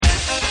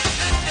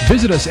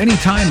Visit us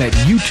anytime at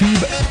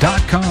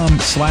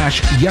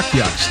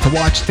youtube.com/yuckyucks to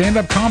watch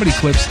stand-up comedy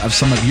clips of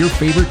some of your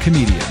favorite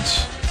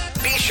comedians.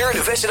 Be sure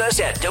to visit us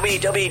at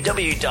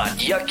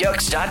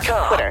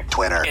www.yuckyucks.com.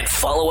 Twitter. And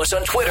follow us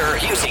on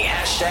Twitter using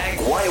hashtag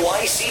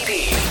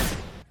YYCP.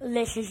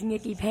 This is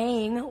Nikki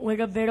Payne with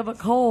a bit of a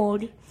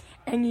cold,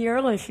 and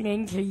you're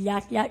listening to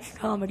Yuck Yucks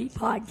Comedy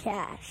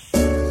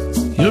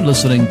Podcast. You're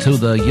listening to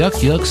the Yuck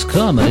Yucks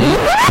Comedy.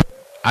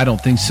 I don't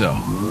think so.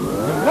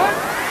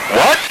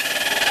 What?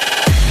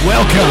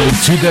 Welcome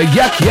to the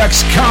Yuck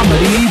Yucks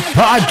Comedy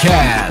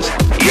Podcast.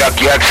 Yuck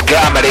Yucks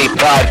Comedy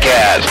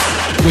Podcast.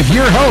 With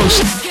your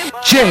host,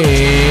 Jake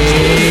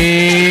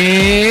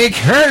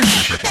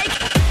Hirsch.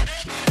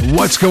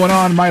 What's going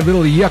on, my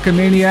little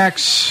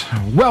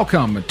Yuckamaniacs?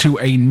 Welcome to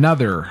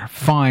another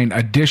fine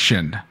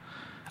edition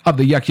of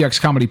the Yuck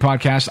Yucks Comedy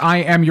Podcast. I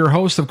am your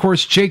host, of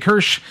course, Jake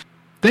Hirsch.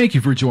 Thank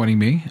you for joining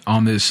me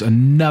on this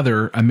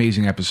another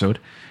amazing episode.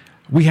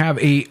 We have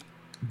a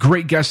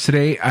great guest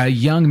today, a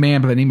young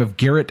man by the name of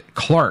Garrett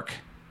Clark.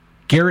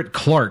 Garrett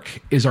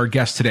Clark is our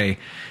guest today.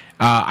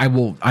 I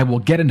will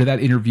get into that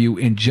interview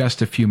in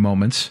just a few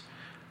moments.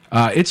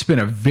 It's been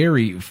a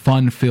very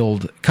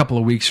fun-filled couple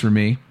of weeks for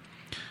me.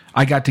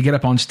 I got to get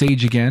up on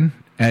stage again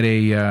at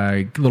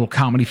a little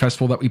comedy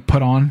festival that we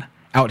put on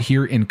out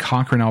here in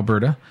Cochrane,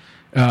 Alberta.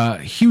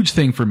 Huge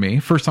thing for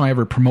me. First time I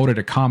ever promoted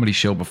a comedy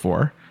show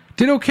before.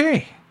 Did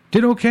okay.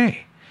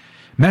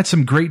 Met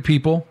some great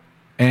people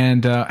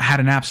and had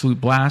an absolute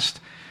blast.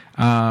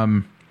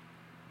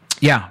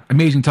 Yeah,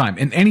 amazing time.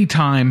 And any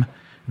time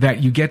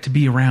that you get to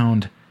be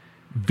around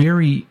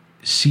very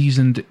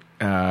seasoned,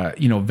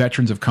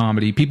 veterans of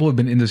comedy, people who have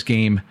been in this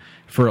game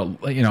for,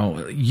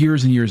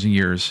 years and years and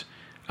years,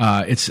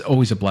 it's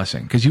always a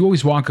blessing because you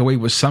always walk away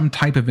with some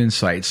type of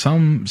insight,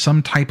 some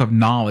type of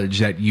knowledge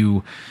that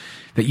you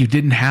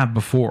didn't have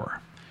before.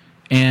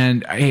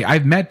 And hey,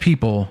 I've met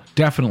people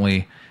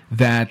definitely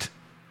that,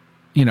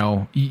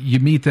 you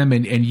meet them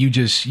and you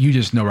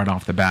just know right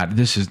off the bat,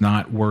 this is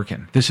not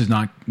working.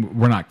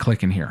 We're not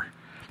clicking here.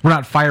 We're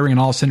not firing on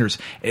all cylinders,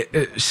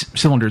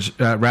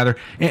 rather.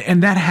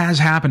 And that has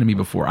happened to me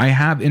before. I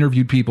have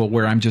interviewed people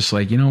where I'm just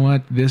like, you know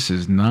what? This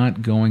is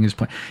not going as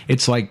planned.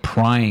 It's like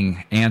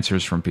prying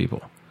answers from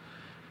people.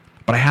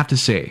 But I have to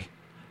say,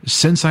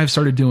 since I've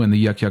started doing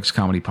the Yuck Yucks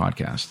Comedy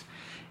Podcast,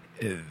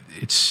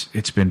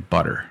 it's been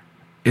butter.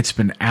 It's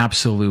been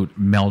absolute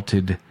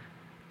melted,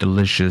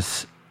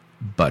 delicious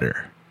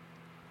butter.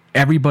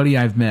 Everybody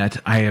I've met,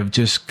 I have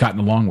just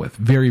gotten along with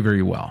very,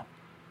 very well.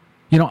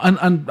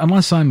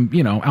 Unless I'm,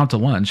 out to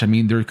lunch. I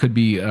mean, there could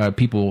be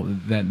people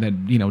that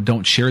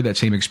don't share that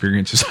same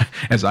experience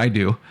as I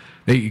do.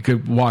 They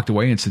could walked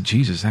away and said,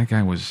 Jesus, that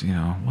guy was,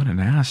 what an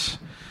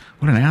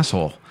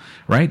asshole,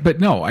 right? But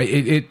no,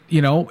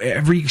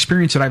 every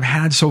experience that I've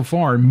had so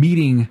far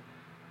meeting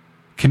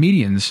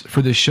comedians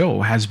for this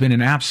show has been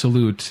an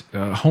absolute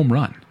home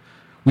run.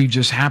 We've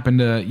just happened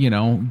to,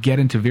 get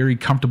into very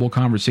comfortable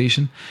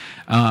conversation.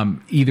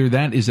 Either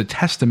that is a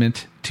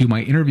testament to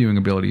my interviewing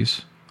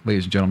abilities,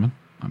 ladies and gentlemen.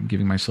 I'm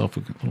giving myself a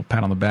little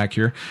pat on the back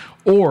here.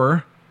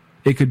 Or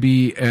it could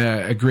be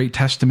a great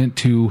testament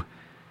to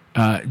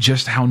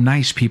just how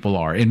nice people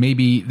are. And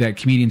maybe that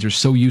comedians are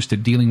so used to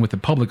dealing with the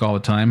public all the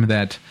time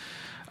that,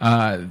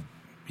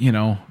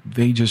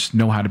 they just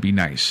know how to be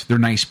nice. They're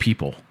nice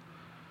people.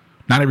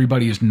 Not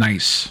everybody is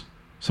nice.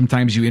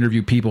 Sometimes you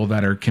interview people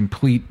that are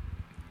complete,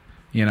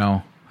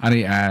 I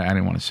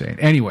didn't want to say it.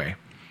 Anyway,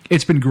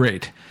 it's been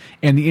great.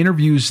 And the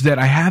interviews that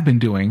I have been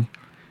doing,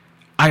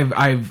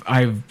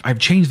 I've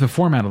changed the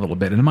format a little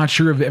bit, and I'm not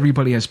sure if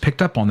everybody has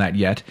picked up on that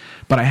yet,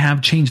 but I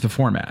have changed the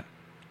format.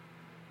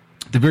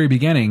 At the very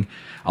beginning,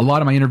 a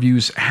lot of my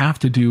interviews have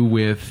to do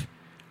with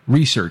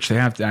research. I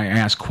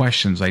ask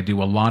questions. I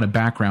do a lot of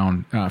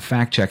background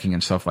fact checking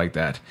and stuff like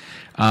that.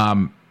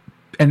 And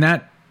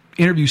that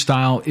interview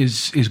style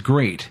is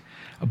great,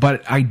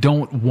 but I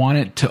don't want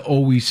it to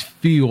always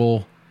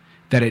feel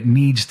that it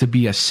needs to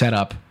be a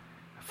setup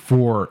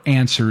for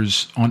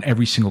answers on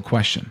every single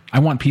question. I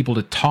want people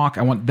to talk.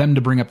 I want them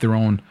to bring up their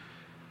own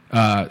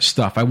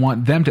stuff. I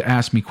want them to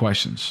ask me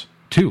questions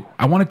too.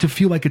 I want it to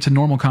feel like it's a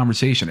normal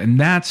conversation, and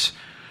that's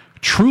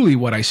truly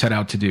what I set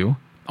out to do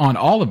on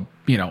all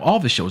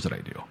the shows that I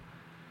do.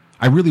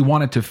 I really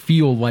want it to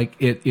feel like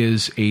it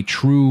is a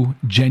true,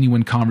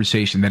 genuine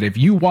conversation. That if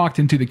you walked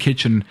into the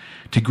kitchen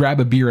to grab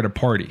a beer at a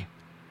party,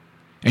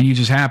 and you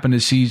just happen to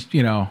see,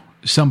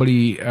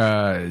 somebody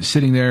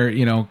sitting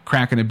there,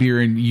 cracking a beer,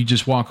 and you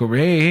just walk over,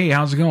 hey,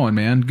 how's it going,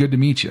 man? Good to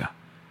meet you.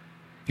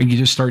 And you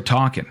just start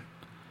talking.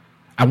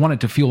 I want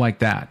it to feel like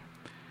that.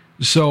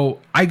 So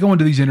I go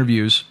into these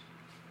interviews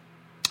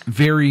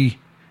very,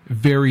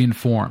 very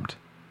informed.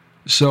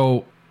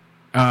 So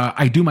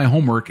I do my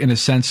homework in a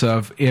sense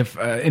of if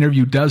an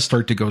interview does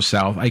start to go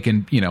south, I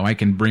can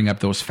bring up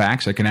those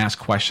facts. I can ask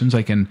questions.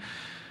 I can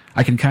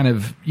kind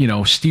of,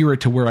 steer it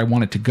to where I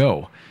want it to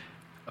go.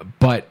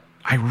 But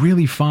I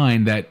really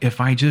find that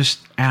if I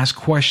just ask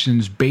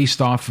questions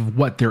based off of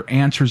what their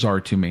answers are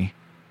to me,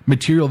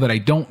 material that I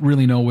don't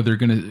really know what they're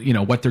going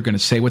to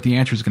say, what the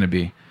answer is going to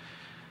be,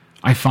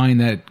 I find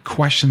that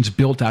questions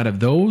built out of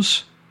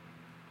those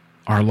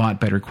are a lot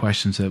better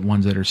questions than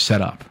ones that are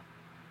set up.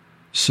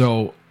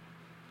 So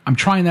I'm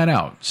trying that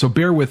out. So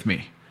bear with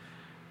me.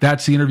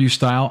 That's the interview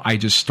style. I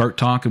just start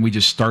talking. We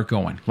just start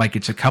going. Like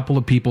it's a couple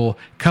of people,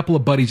 couple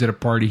of buddies at a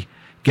party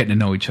getting to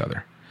know each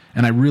other.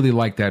 And I really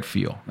like that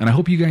feel. And I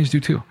hope you guys do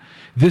too.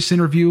 This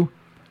interview,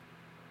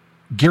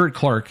 Garrett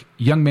Clark,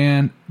 young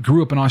man,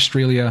 grew up in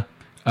Australia,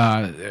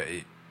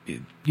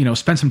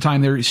 spent some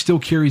time there. He still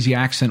carries the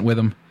accent with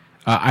him.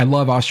 I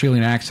love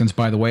Australian accents,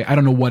 by the way. I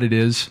don't know what it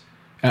is.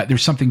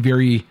 There's something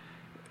very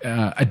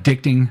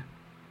addicting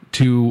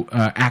to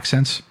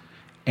accents.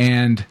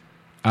 And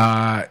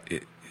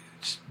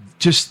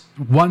just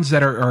ones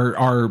that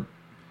are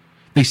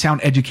they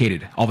sound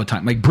educated all the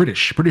time. Like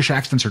British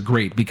accents are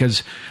great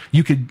because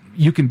you could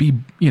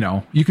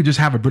just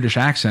have a British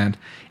accent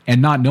and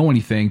not know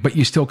anything, but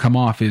you still come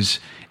off as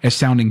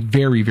sounding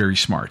very, very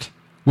smart,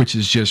 which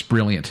is just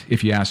brilliant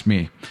if you ask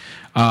me.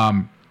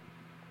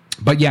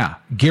 But yeah,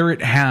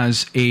 Garrett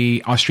has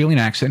a Australian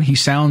accent. He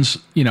sounds,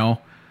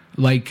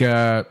 like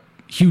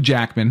Hugh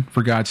Jackman,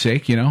 for God's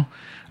sake,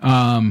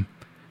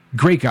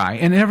 Great guy.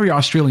 And every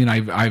Australian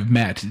I've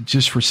met,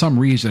 just for some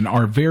reason,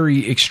 are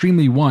very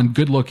extremely, one,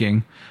 good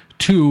looking,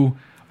 two,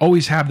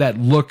 always have that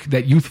look,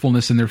 that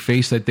youthfulness in their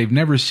face that they've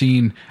never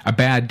seen a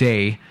bad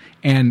day,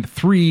 and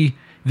three,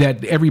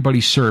 that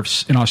everybody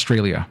surfs in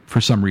Australia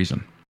for some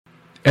reason.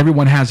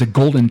 Everyone has a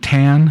golden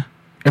tan.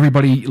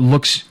 Everybody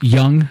looks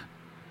young.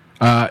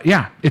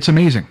 It's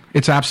amazing.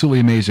 It's absolutely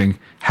amazing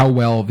how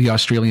well the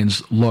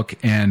Australians look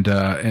and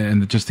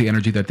just the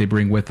energy that they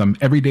bring with them.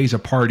 Every day's a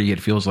party, it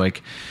feels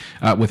like,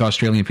 with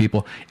Australian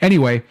people.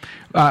 Anyway,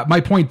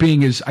 my point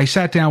being is I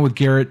sat down with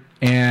Garrett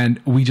and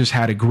we just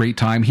had a great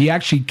time. He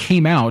actually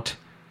came out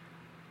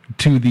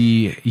to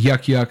the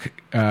Yuck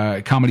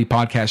Yuck Comedy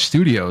Podcast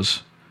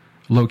Studios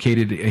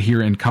located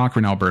here in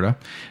Cochrane, Alberta.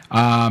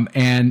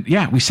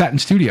 We sat in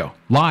studio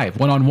live,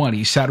 one-on-one.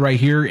 He sat right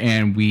here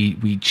and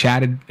we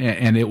chatted,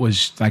 and it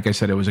was, like I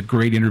said, it was a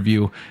great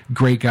interview.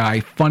 Great guy,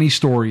 funny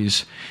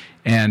stories,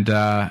 and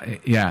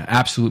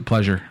absolute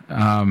pleasure.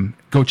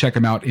 Go check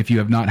him out if you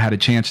have not had a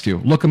chance to.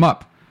 Look him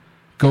up.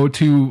 Go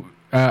to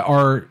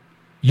our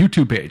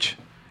YouTube page,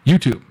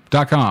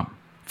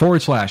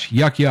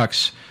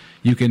 youtube.com/yuckyucks.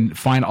 You can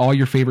find all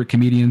your favorite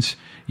comedians.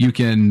 You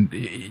can,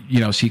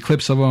 see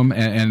clips of them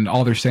and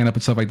all their stand-up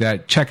and stuff like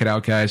that. Check it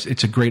out, guys.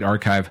 It's a great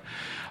archive.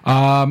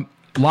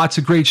 Lots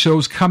of great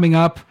shows coming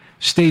up.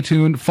 Stay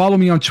tuned. Follow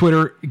me on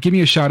Twitter. Give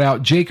me a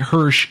shout-out. Jake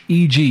Hirsch,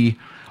 EG,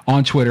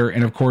 on Twitter.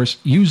 And, of course,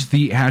 use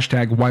the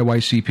hashtag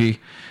YYCP.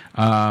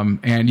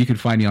 And you can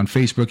find me on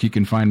Facebook. You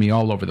can find me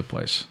all over the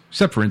place,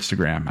 except for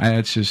Instagram.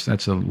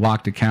 That's a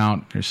locked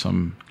account. There's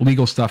some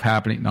legal stuff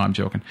happening. No, I'm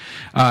joking.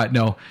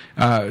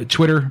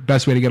 Twitter,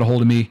 best way to get a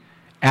hold of me,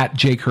 at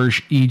Jake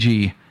Hirsch,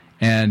 EG.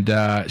 And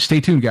stay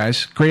tuned,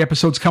 guys. Great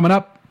episodes coming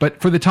up. But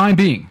for the time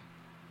being,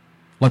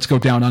 let's go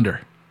down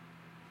under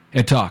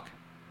and talk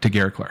to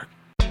Garrett Clark.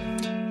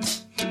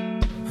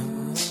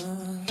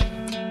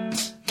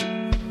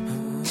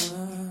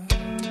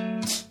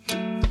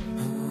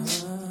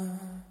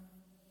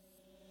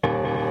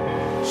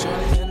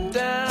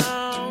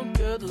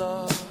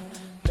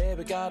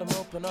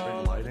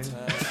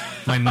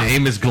 My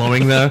name is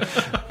glowing there.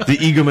 The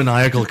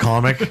egomaniacal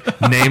comic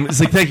name.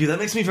 It's like, thank you. That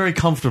makes me very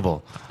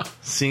comfortable.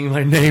 Seeing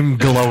my name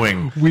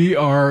glowing. We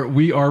are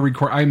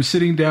recording. I'm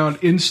sitting down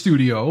in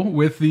studio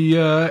with the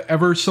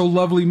ever so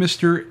lovely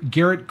Mr.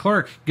 Garrett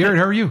Clark. Garrett,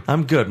 how are you?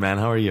 I'm good, man.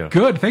 How are you?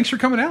 Good. Thanks for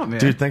coming out, man.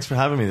 Dude, thanks for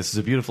having me. This is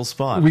a beautiful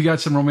spot. We got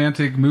some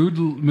romantic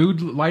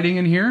mood lighting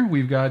in here.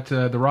 We've got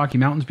the Rocky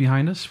Mountains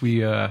behind us.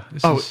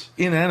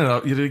 In and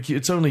out.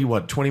 It's only,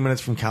 20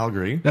 minutes from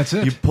Calgary. That's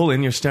it. You pull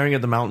in, you're staring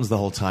at the mountains the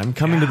whole time,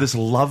 coming to this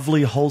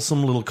lovely,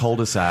 wholesome little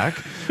cul-de-sac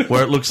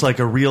where it looks like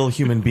a real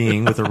human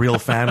being with a real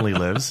family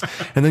lives.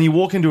 And then you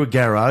walk into a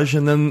garage,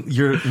 and then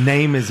your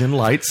name is in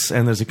lights,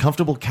 and there's a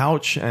comfortable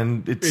couch,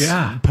 and it's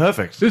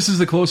perfect. This is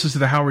the closest to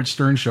the Howard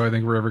Stern show I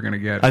think we're ever going to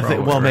get. I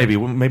think. Well, right?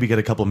 maybe get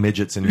a couple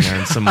midgets in here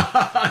and some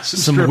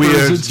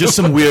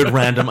weird,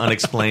 random,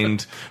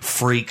 unexplained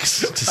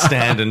freaks to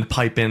stand and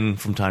pipe in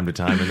from time to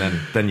time, and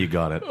then you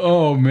got it.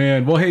 Oh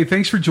man! Well, hey,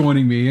 thanks for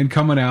joining me and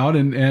coming out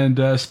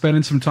and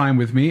spending some time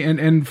with me,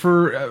 and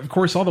for of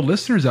course all the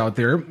listeners out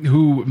there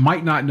who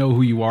might not know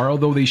who you are,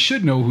 although they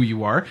should know who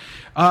you are.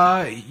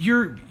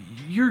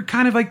 You're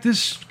kind of like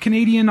this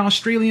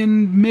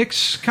Canadian-Australian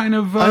mix, kind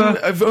of...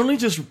 I've only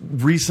just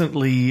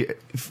recently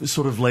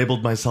sort of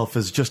labeled myself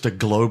as just a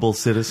global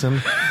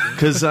citizen,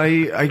 because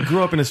I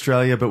grew up in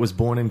Australia but was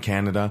born in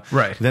Canada.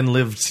 Right. Then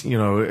lived,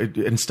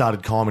 and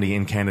started comedy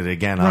in Canada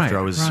again after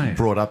I was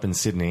brought up in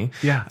Sydney.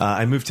 Yeah.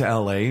 I moved to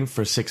LA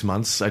for 6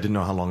 months. I didn't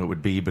know how long it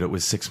would be, but it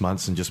was 6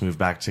 months, and just moved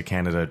back to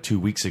Canada 2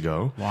 weeks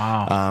ago.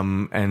 Wow.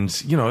 And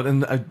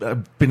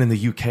I've been in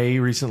the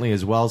UK recently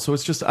as well, so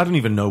it's just, I don't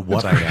even know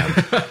what I am.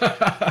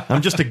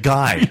 I'm just a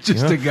guy.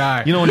 A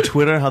guy. You know on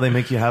Twitter how they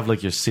make you have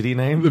like your city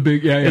name? The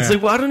big, yeah. It's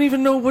like, well, I don't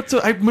even know what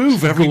to... I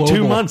move every global.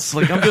 2 months.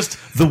 Like, I'm just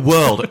the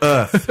world,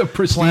 Earth.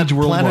 Prestige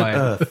worldwide.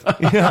 Planet Earth.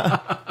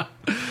 Yeah.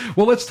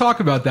 Well, let's talk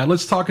about that.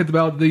 Let's talk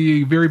about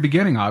the very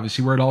beginning,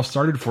 obviously, where it all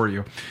started for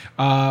you.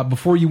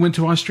 Before you went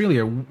to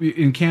Australia,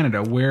 in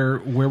Canada, where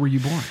were you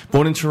born?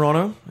 Born in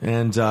Toronto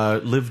and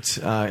lived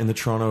in the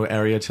Toronto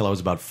area till I was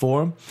about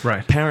 4.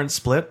 Right. Parents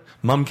split.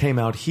 Mum came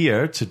out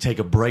here to take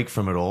a break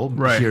from it all.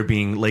 Right. Here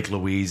being Lake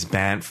Louise,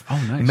 Banff.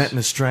 Oh, nice. Met an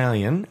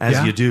Australian, as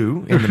Yeah. you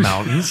do, in the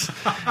mountains.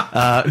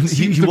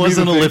 He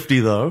wasn't a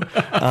lifty, though.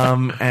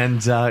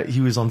 And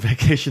he was on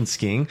vacation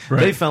skiing. Right.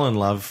 They fell in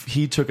love.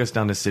 He took us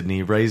down to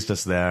Sydney, raised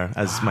us there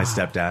as my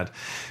stepdad.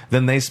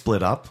 Then they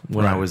split up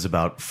when I Right. was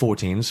about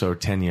 14, so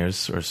 10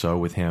 years or so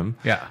with him.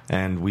 Yeah.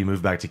 And we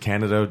moved back to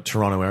Canada,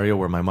 Toronto area,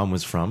 where my mum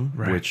was from,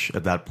 Right. which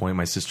at that point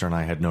my sister and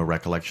I had no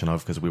recollection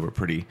of because we were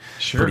pretty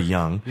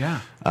young. Yeah.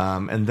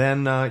 And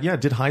then,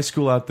 did high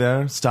school out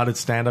there, started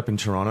stand-up in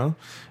Toronto,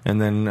 and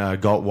then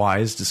got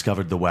wise,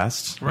 discovered the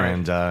West, Right.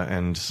 and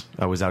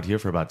I was out here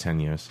for about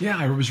 10 years. Yeah,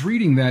 I was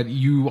reading that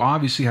you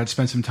obviously had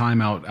spent some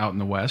time out in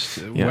the West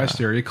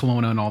area,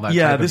 Kelowna and all that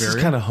Yeah, type this of is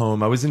area. kind of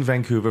home. I was in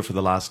Vancouver for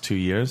the last 2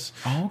 years,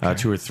 Oh, okay.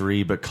 2 or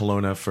 3, but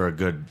Kelowna for a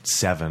good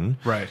 7.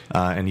 Right.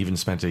 And even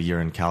spent a year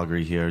in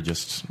Calgary here,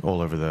 just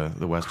all over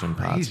the western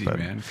Crazy, parts. But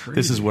man,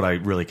 this is crazy. what I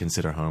really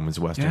consider home, is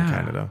Western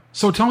Canada.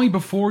 So tell me,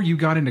 before you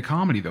got into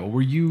comedy, though,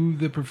 were you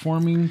the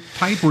performing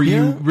type? Were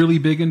you really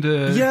big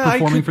into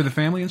performing for the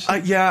family and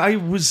stuff?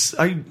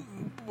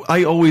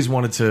 I always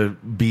wanted to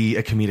be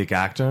a comedic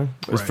actor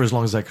Right. for as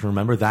long as I can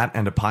remember, that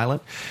and a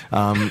pilot.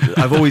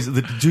 I've always,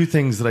 the two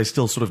things that I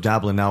still sort of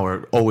dabble in now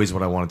are always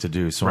what I wanted to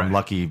do. So I'm Right.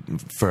 lucky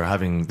for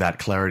having that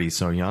clarity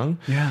so young.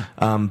 Yeah.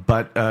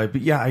 But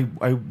yeah,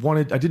 I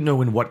didn't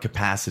know in what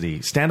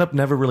capacity. Stand up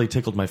never really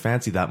tickled my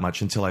fancy that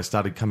much until I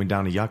started coming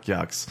down to Yuck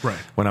Yucks Right.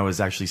 when I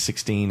was actually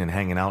 16 and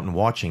hanging out and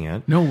watching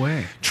it. No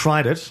way.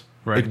 Tried it.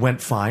 Right. It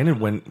went fine. It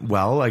went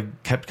well. I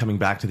kept coming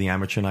back to the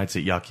amateur nights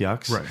at Yuck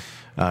Yucks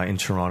in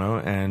Toronto,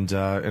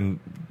 and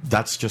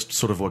that's just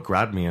sort of what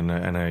grabbed me, and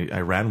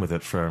I ran with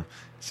it for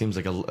seems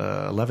like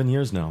 11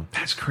 years now.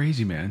 That's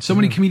crazy, man. So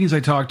many comedians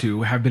I talk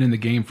to have been in the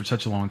game for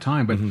such a long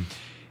time, but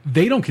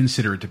they don't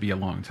consider it to be a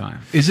long time.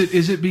 Is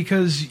it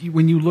because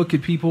when you look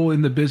at people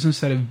in the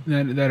business that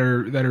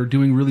are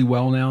doing really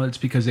well now, it's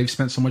because they've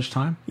spent so much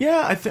time?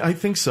 Yeah, I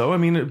think so. I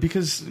mean,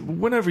 because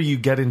whenever you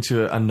get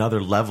into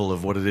another level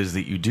of what it is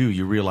that you do,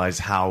 you realize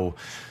how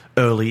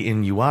early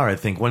in you are. I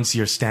think once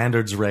your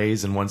standards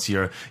raise and once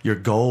your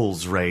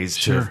goals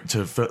raise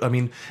I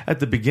mean, at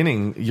the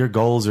beginning, your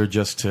goals are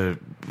just to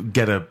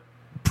get a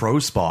pro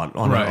spot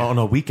on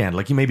a weekend.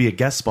 Like you may be a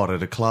guest spot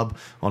at a club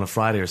on a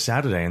Friday or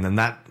Saturday, and then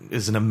that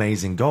is an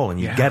amazing goal,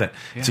 and you get it.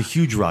 It's a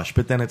huge rush.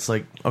 But then it's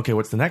like, okay,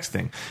 what's the next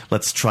thing?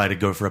 Let's try to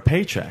go for a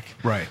paycheck.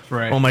 Right.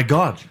 Oh my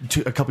God!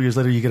 A couple years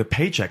later, you get a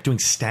paycheck doing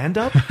stand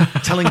up,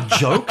 telling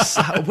jokes.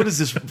 What is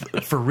this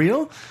for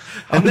real?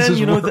 And then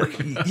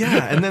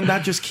and then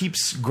that just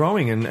keeps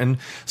growing. And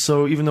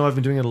so even though I've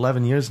been doing it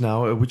 11 years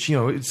now, which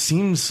it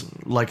seems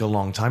like a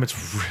long time,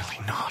 it's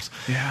really not.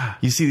 Yeah.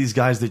 You see these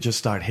guys that just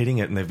start hitting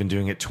it, and they've been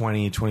doing it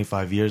 20,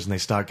 25 years, and they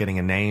start getting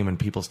a name, and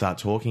people start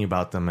talking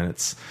about them, and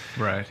it's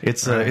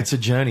a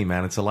journey,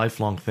 man. It's a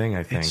lifelong thing,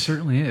 I think. It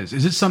certainly is.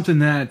 Is it something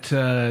that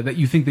that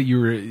you think that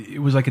it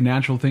was like a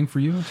natural thing for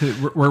you?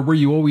 Or were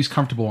you always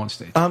comfortable on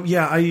stage?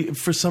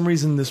 For some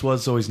reason, this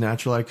was always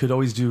natural. I could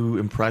always do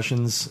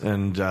impressions,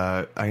 and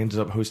I ended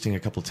up hosting a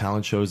couple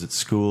talent shows at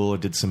school. I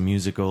did some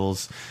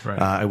musicals. Right.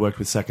 I worked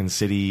with Second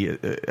City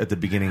at the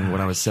beginning when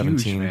I was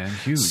 17. Huge, man.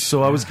 Huge.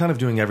 So I was kind of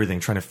doing everything,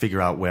 trying to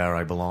figure out where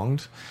I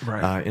belonged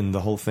in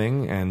the whole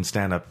thing. And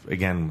stand-up,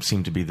 again,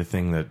 seemed to be the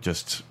thing that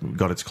just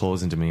got its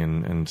claws into me,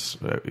 and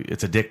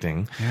it's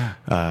addicting,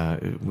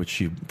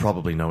 which you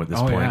probably know at this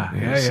point.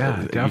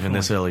 Even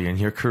this early in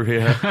your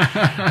career.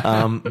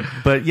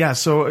 But yeah,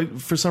 so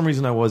for some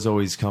reason I was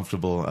always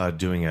comfortable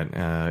doing it.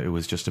 It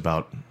was just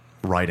about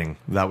writing.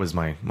 That was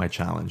my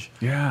challenge.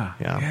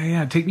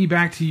 Yeah. Take me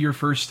back to your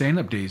first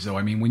stand-up days, though.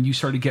 I mean, when you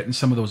started getting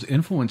some of those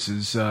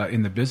influences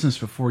in the business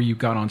before you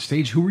got on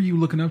stage, who were you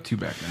looking up to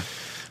back then?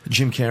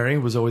 Jim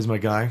Carrey was always my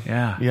guy.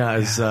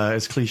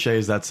 As cliche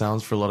as that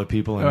sounds for a lot of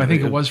people. And I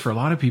think it was for a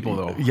lot of people,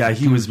 though. Yeah,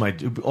 he was my...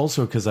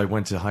 Also, because I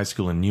went to high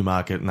school in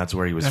Newmarket, and that's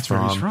where he was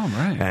from. That's where he's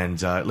from, right. And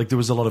there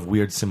was a lot of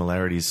weird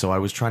similarities, so I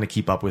was trying to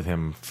keep up with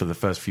him for the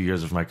first few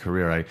years of my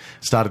career. I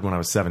started when I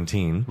was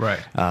 17. Right.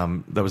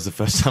 That was the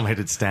first time I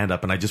did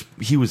stand-up, and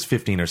he was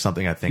 15 or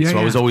something, I think.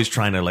 I was always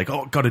trying to,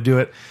 got to do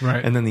it.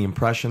 Right. And then the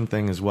impression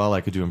thing as well.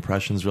 I could do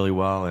impressions really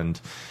well, and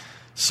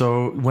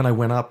so when I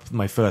went up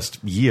my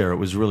first year, it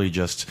was really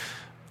just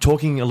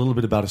talking a little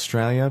bit about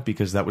Australia,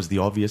 because that was the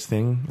obvious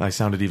thing. I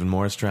sounded even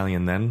more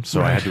Australian then,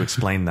 so I had to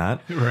explain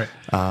that. Right.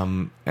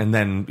 And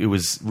then it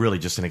was really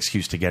just an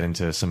excuse to get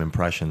into some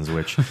impressions,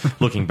 which,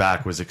 looking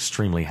back, was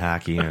extremely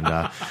hacky,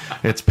 and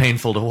it's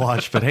painful to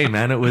watch. But hey,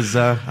 man, it was.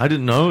 I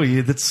didn't know.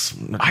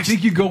 I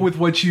think you go with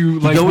what you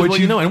like, go with what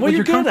you know, and what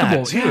you're good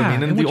comfortable. at too. Yeah, I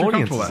mean, and the what you're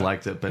audiences comfortable at.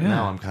 liked it, but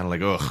now I'm kind of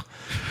like, ugh.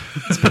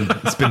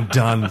 It's been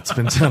done. It's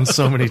been done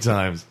so many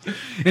times.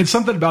 And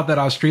something about that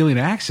Australian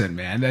accent,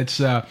 man.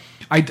 That's.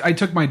 I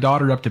took my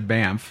daughter up to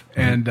Banff,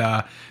 and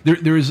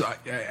there is,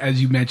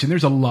 as you mentioned,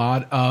 there's a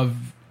lot of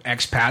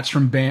expats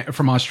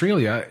from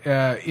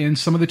Australia in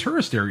some of the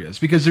tourist areas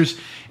because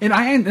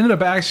I ended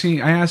up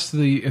asking. I asked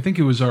I think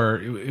it was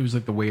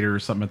like the waiter or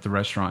something at the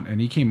restaurant,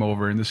 and he came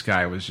over, and this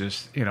guy was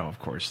just, of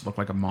course, looked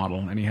like a model,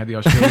 and he had the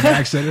Australian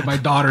accent, and my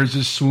daughter's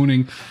just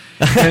swooning,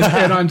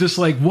 and I'm just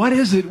like, what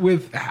is it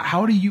with?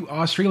 How do you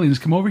Australians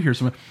come over here?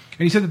 And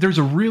he said that there's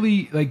they're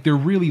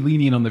really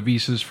lenient on the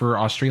visas for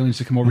Australians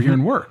to come over here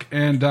and work,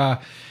 and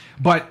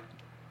but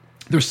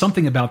there's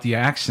something about the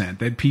accent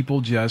that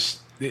people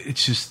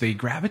they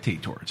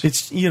gravitate towards.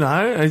 It's,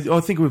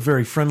 I think we're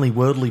very friendly,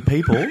 worldly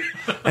people,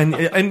 and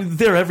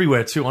they're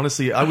everywhere too.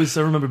 Honestly, I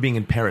remember being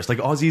in Paris. Like,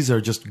 Aussies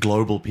are just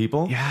global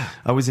people. Yeah.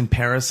 I was in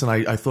Paris, and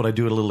I thought I'd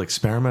do a little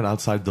experiment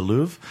outside the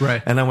Louvre.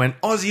 Right. And I went,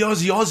 Aussie,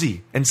 Aussie,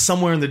 Aussie, and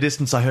somewhere in the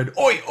distance I heard,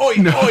 oi, oi,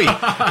 oi.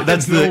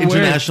 That's the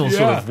international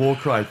sort of war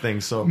cry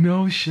thing. So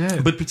no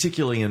shit. But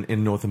particularly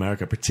in North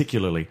America,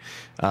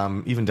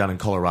 even down in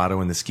Colorado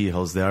in the ski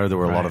hills there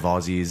were a lot of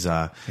Aussies.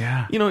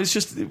 It's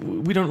just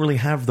we don't really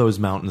have those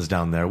mountains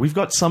down there. We've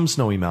got some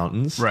snowy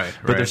mountains, but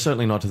they're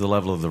certainly not to the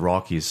level of the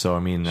Rockies. So,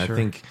 I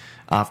think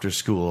after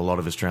school, a lot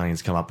of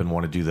Australians come up and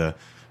want to do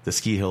the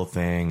ski hill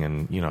thing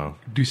and,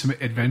 do some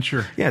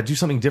adventure. Yeah, do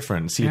something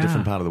different, see a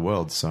different part of the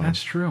world. So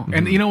that's true.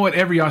 And you know what?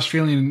 Every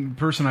Australian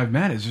person I've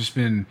met has just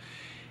been...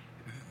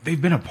 They've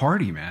been a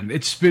party, man.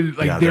 It's been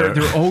like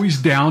they're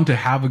always down to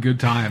have a good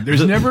time.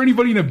 There's never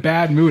anybody in a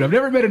bad mood. I've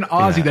never met an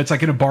Aussie that's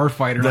like in a bar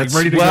fight or like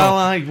ready to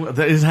go.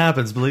 It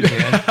happens, believe me.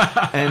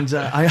 And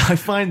I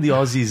find the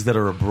Aussies that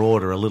are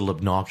abroad are a little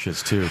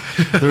obnoxious too.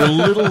 They're a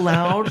little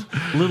loud,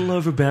 a little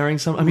overbearing.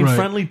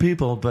 Friendly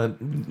people, but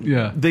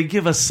they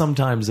give us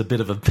sometimes a bit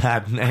of a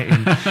bad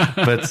name.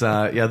 But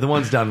the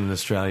ones down in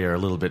Australia are a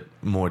little bit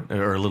more,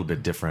 or a little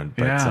bit different.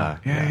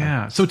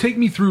 But, So take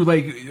me through,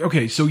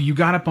 so you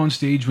got up on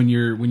stage when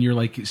you're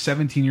like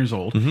 17 years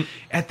old. Mm-hmm.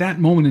 At that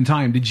moment in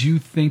time, did you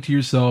think to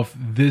yourself,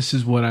 this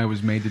is what I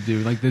was made to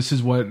do? Like, this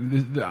is what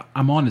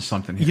I'm on to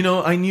something here.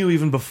 I knew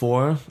even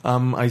before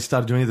I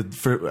started doing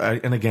it.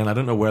 And again, I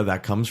don't know where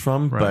that comes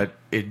from, but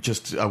it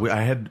just,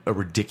 I had a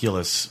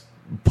ridiculous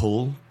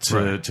pull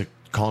to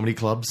comedy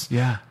clubs.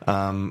 Yeah.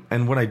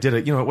 And when I did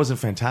it, it wasn't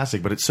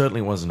fantastic, but it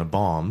certainly wasn't a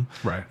bomb.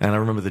 Right. And I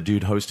remember the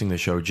dude hosting the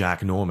show,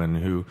 Jack Norman,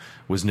 who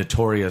was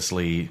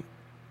notoriously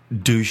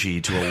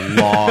douchey to a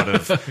lot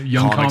of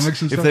young comics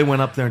and stuff. If they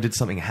went up there and did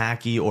something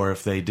hacky, or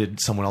if they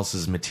did someone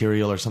else's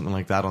material or something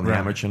like that on the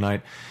amateur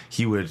night,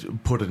 he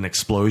would put an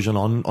explosion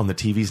on the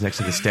TVs next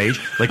to the stage,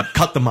 like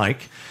cut the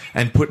mic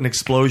and put an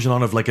explosion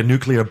on of like a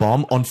nuclear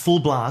bomb on full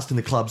blast in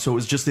the club, so it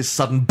was just this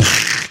sudden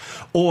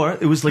or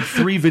it was like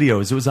 3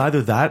 videos. It was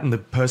either that and the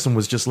person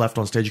was just left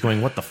on stage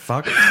going, what the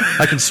fuck?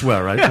 I can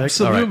swear, right?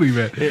 Absolutely,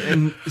 man.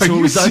 And so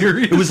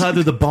it was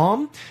either the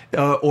bomb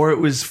or it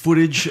was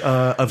footage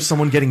of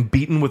someone getting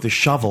beaten with a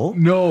shovel.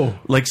 No.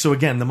 So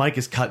again, the mic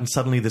is cut and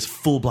suddenly this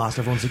full blast.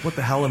 Everyone's like, what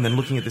the hell? And then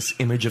looking at this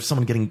image of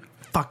someone getting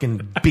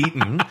fucking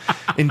beaten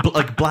in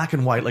like black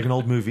and white, like an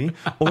old movie.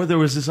 Or there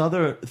was this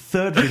other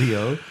third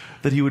video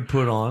that he would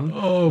put on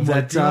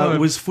that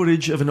was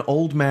footage of an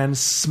old man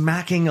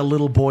smacking a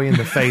little boy in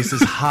the face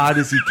as hard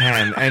as he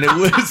can, and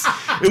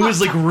it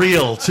was like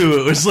real too.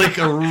 It was like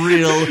a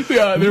real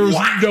there was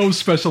no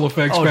special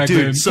effects back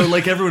then. So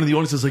like everyone in the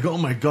audience was like, oh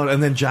my god,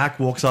 and then Jack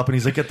walks up and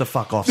he's like, get the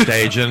fuck off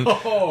stage, and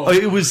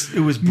it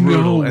was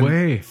brutal. No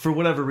way. And for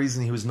whatever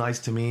reason, he was nice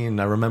to me, and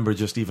I remember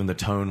just even the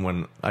tone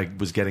when I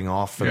was getting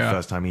off for the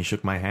first time. He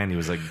shook my hand. He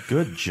was like,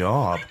 good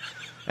job,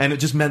 and it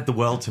just meant the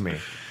world to me.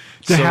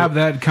 To have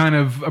that kind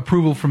of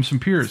approval from some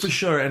peers. For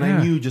sure. And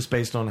I knew just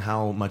based on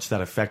how much that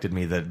affected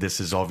me that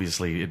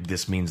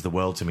this means the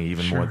world to me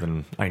even more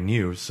than I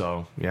knew.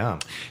 So, yeah.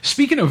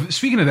 Speaking of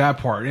that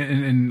part,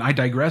 and I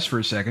digress for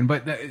a second,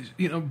 but,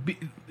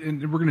 and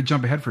we're going to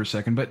jump ahead for a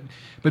second,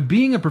 but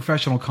being a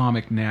professional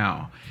comic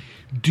now,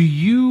 do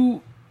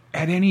you...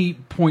 At any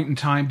point in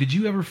time, did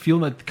you ever feel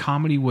that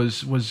comedy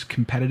was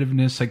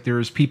competitiveness? Like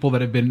there's people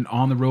that have been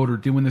on the road or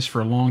doing this for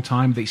a long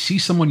time. They see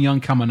someone young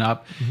coming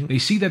up. Mm-hmm. They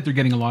see that they're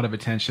getting a lot of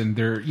attention.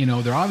 They're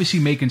obviously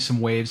making some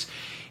waves.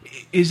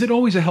 Is it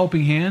always a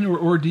helping hand,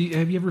 or have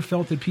you ever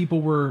felt that people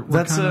were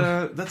that's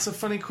a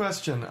funny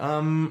question.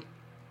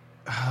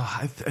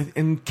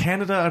 In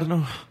Canada, I don't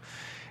know.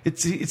 It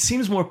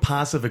seems more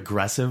passive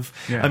aggressive.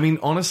 Yeah. I mean,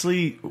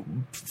 honestly,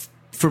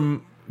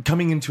 from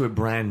coming into it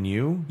brand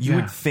new, you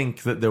would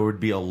think that there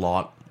would be a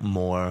lot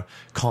more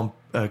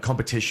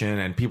competition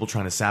and people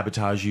trying to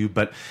sabotage you.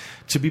 But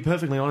to be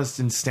perfectly honest,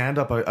 in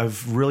stand-up,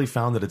 I've really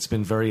found that it's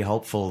been very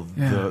helpful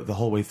the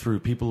whole way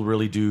through. People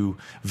really do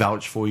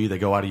vouch for you. They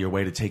go out of your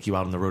way to take you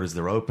out on the road as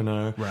their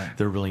opener. Right.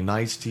 They're really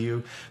nice to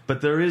you.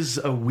 But there is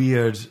a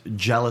weird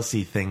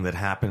jealousy thing that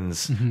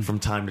happens from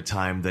time to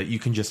time that you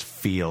can just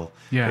feel.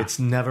 Yeah. It's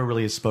never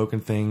really a spoken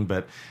thing,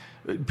 but...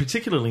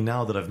 particularly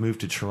now that I've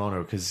moved to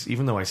Toronto, because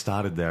even though I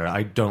started there,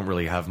 I don't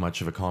really have much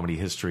of a comedy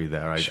history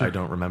there. I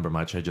don't remember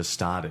much. I just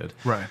started.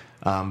 Right.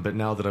 But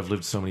now that I've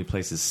lived so many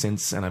places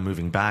since, and I'm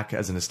moving back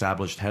as an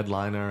established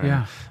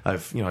headliner,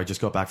 and I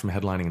just got back from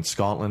headlining in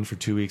Scotland for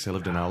 2 weeks. I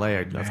lived in LA.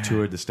 I've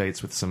toured the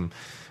States with some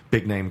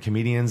big name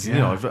comedians.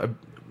 Yeah.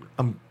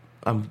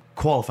 I'm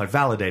qualified,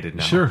 validated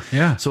now. Sure,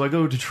 yeah. So I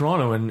go to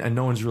Toronto and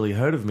no one's really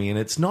heard of me, and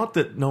it's not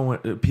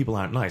that people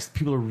aren't nice.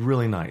 People are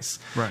really nice.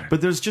 Right.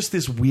 But there's just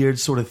this weird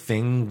sort of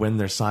thing when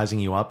they're sizing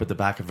you up at the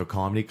back of a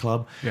comedy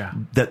club. Yeah.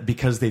 That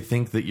because they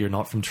think that you're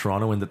not from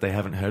Toronto and that they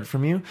haven't heard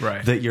from you.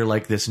 Right. That you're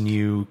like this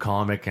new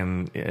comic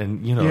and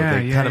you know, Yeah,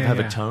 they yeah, kind of yeah, have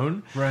yeah. a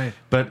tone. Right.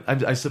 But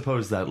I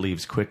suppose that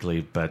leaves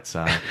quickly. But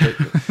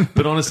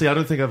honestly, I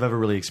don't think I've ever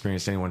really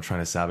experienced anyone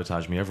trying to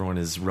sabotage me. Everyone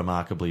is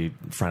remarkably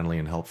friendly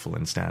and helpful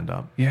in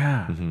stand-up.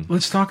 Yeah.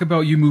 Let's talk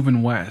about you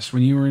moving west.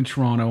 When you were in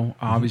Toronto,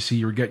 obviously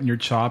you were getting your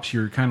chops,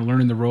 you're kind of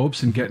learning the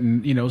ropes and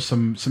getting, you know,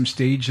 some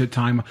stage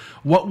time.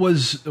 What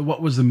was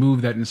the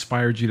move that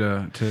inspired you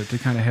to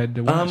kind of head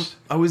to west?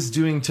 I was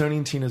doing Tony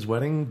and Tina's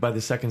wedding by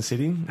the Second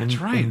City. That's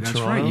right.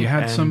 Toronto, You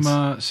had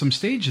and some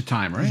stage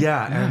time, right?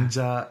 Yeah,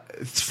 and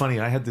it's funny.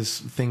 I had this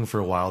thing for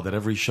a while that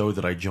every show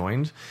that I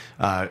joined,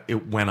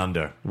 it went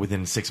under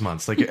within 6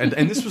 months. Like,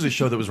 and this was a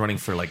show that was running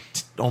for like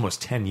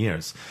almost 10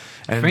 years.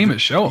 And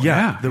Famous show.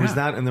 Yeah, there was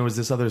that, and there was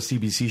this other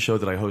CBC show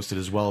that I hosted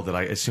as well. That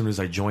as soon as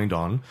I joined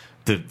on,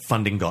 the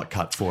funding got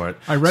cut for it.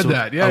 I read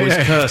that. Yeah, I was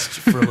cursed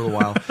for a little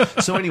while.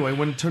 So anyway,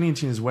 when Tony and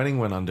Tina's wedding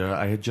went under,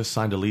 I had just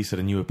signed a lease at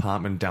a new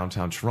apartment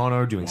downtown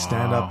Toronto, doing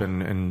stand up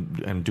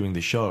and doing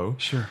the show.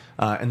 Sure.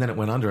 And then it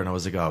went under, and I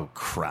was like, oh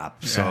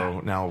crap.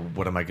 So now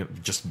what am I going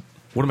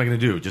to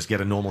do? Just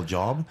get a normal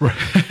job?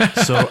 Right.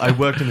 So I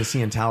worked in the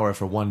CN Tower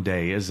for one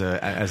day as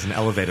an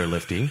elevator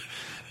lifty.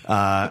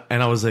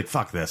 And I was like,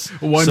 fuck this.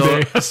 One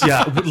day.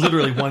 Yeah,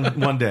 literally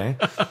one day.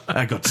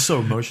 I got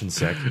so motion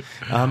sick.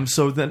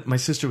 So then my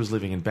sister was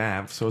living in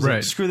Banff. So I was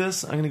like, screw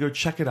this. I'm going to go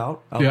check it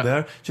out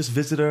there. Just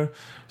visit her,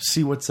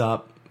 see what's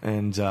up.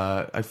 And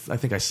I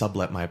think I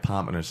sublet my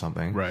apartment or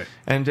something. Right.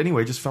 And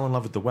anyway, just fell in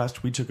love with the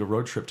West. We took a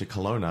road trip to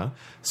Kelowna,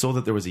 saw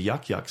that there was a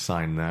Yuck Yuck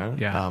sign there.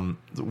 Yeah.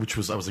 Which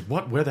was, I was like,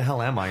 what? Where the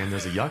hell am I? And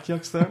there's a Yuck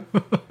Yucks there?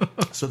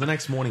 So the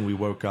next morning we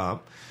woke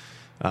up.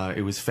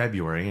 It was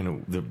February,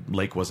 and the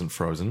lake wasn't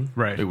frozen.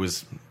 Right. It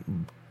was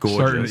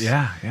gorgeous.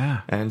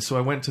 Yeah. And so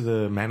I went to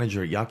the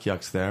manager at Yuck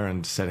Yucks there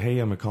and said, hey,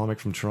 I'm a comic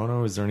from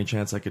Toronto. Is there any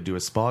chance I could do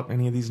a spot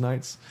any of these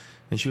nights?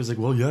 And she was like,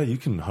 well, yeah, you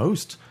can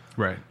host.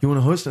 Right. You want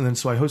to host? And then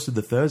so I hosted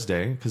the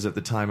Thursday, because at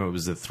the time it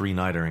was a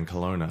 3-nighter in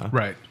Kelowna.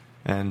 Right.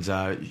 And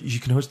you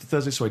can host the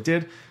Thursday, so I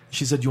did.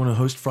 She said, you want to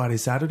host Friday,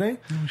 Saturday?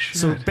 Oh, shit.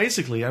 So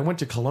basically, I went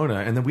to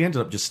Kelowna, and then we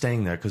ended up just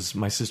staying there because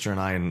my sister and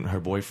I and her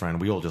boyfriend,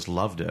 we all just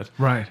loved it.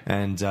 Right.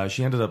 And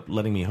she ended up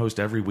letting me host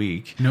every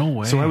week. No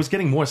way. So I was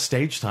getting more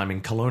stage time in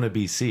Kelowna,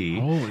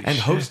 BC. Holy and shit.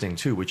 hosting,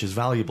 too, which is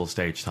valuable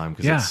stage time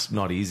because it's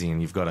not easy,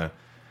 and you've got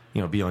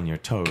to be on your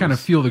toes. Kind of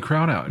feel the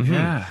crowd out. Mm-hmm.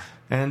 Yeah.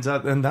 And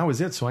that was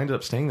it. So I ended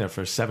up staying there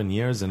for 7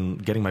 years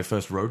and getting my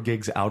first road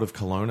gigs out of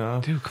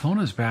Kelowna. Dude,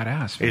 Kelowna's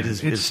badass, man.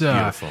 It's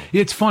beautiful.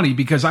 It's funny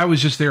because I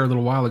was just there a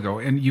little while ago,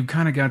 and you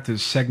kind of got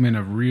this segment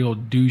of real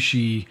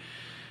douchey,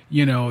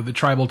 you know, the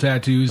tribal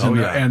tattoos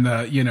and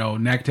the you know,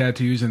 neck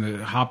tattoos and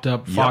the hopped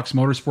up Fox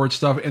Motorsports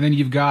stuff, and then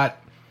you've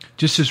got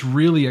just this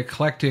really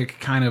eclectic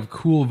kind of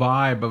cool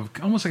vibe of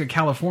almost like a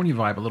California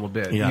vibe a little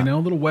bit, you know,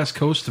 a little West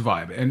Coast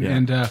vibe,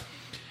 and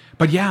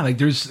but yeah, like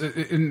there's,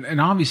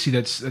 and obviously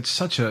that's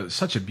such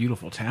a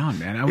beautiful town,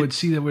 man. I would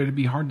see that it'd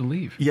be hard to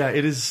leave. Yeah,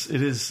 it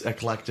is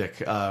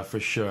eclectic for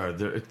sure.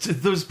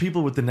 Those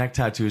people with the neck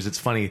tattoos, it's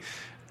funny.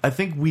 I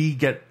think we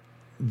get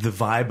the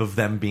vibe of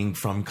them being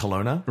from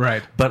Kelowna,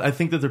 right? But I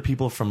think that they're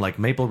people from like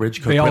Maple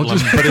Ridge, they all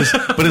just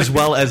but as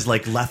well as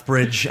like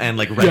Lethbridge and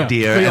like Red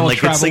Deer, and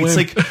like it's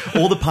like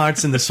all the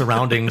parts in the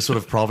surrounding sort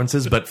of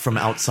provinces, but from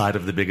outside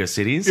of the bigger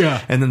cities.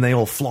 Yeah, and then they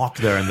all flock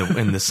there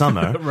in the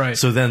summer, right?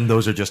 So then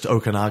those are just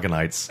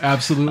Okanagonites,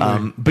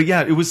 absolutely. But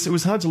yeah, it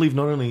was hard to leave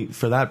not only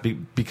for that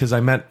because I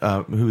met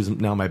who is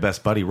now my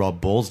best buddy, Rob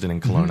Bolsden in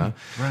Kelowna,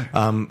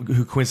 right?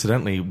 Who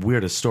coincidentally,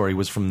 weirdest story,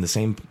 was from the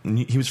same.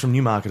 He was from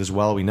Newmarket as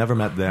well. We never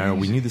met there.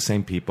 We knew the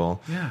same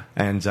people. Yeah.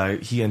 And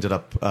he ended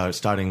up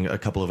starting a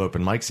couple of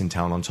open mics in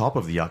town on top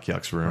of the Yuck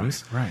Yucks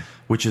rooms. Right.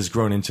 Which has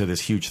grown into this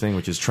huge thing,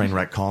 which is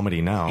Trainwreck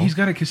Comedy now. He's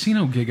got a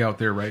casino gig out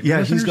there, right?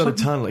 Yeah, he's got a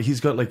ton.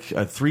 He's got like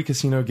 3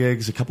 casino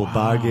gigs, a couple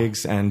bar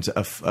gigs, and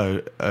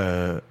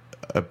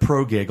a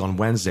pro gig on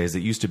Wednesdays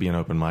that used to be an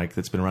open mic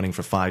that's been running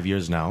for 5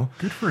 years now.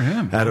 Good for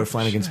him. At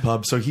O'Flanagan's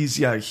Pub. So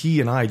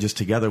he and I just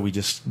together, we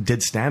just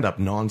did stand up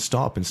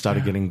nonstop and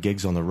started getting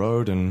gigs on the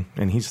road, and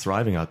he's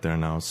thriving out there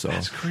now. So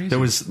that's crazy. There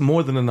was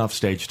more than enough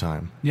stage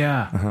time.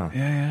 Yeah.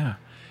 Yeah.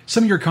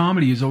 Some of your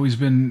comedy has always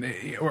been,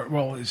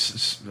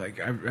 it's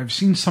like I've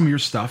seen some of your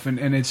stuff,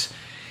 and it's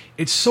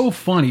so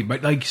funny,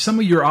 but like some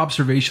of your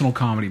observational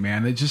comedy,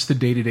 man, it's just the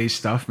day-to-day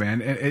stuff,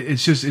 man.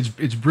 It's just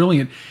it's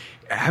brilliant.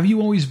 Have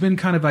you always been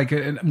kind of like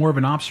more of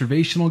an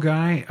observational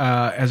guy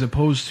as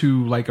opposed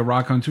to like a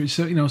rock on tour?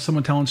 So, you know,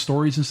 someone telling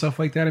stories and stuff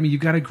like that. I mean,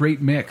 you've got a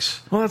great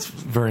mix. Well, that's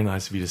very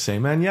nice of you to say,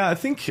 man. Yeah, I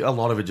think a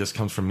lot of it just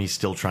comes from me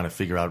still trying to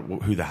figure out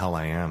who the hell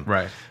I am.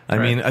 Right. I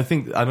mean, I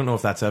don't know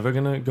if that's ever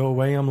going to go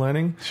away. I'm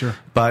learning. Sure.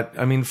 But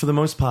I mean, for the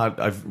most part,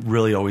 I've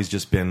really always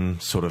just been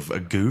sort of a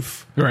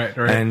goof. Right.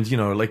 And, you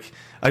know, like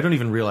I don't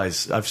even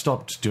realize I've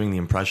stopped doing the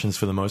impressions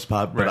for the most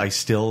part, but I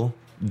still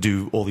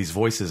do all these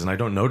voices, and I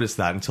don't notice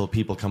that until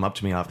people come up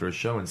to me after a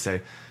show and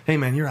say, "Hey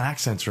man, your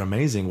accents are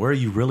amazing. Where are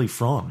you really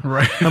from?"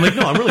 Right. I'm like,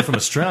 "No, I'm really from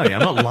Australia.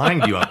 I'm not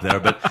lying to you up there."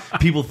 But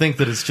people think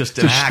that it's just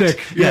an act.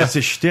 Shtick. Yeah, it's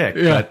a shtick.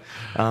 Yeah.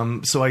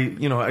 But so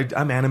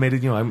I'm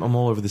animated. I'm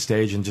all over the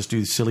stage and just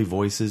do silly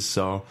voices.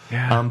 So,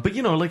 Yeah. but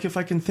like if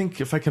I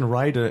can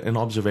write an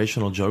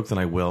observational joke, then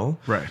I will.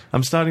 Right.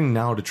 I'm starting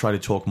now to try to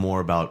talk more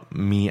about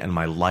me and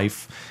my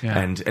life Yeah.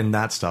 and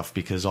that stuff,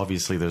 because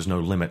obviously there's no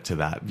limit to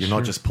that. You're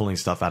not just pulling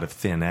stuff out of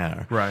thin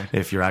air. Right.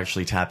 If you're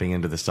actually tapping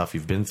into the stuff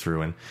you've been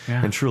through,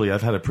 Yeah. and truly,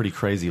 I've had a pretty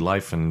crazy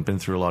life and been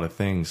through a lot of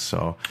things.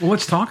 So, Well,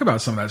 let's talk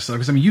about some of that stuff,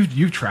 because I mean,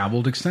 you've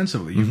traveled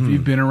extensively.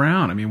 You've been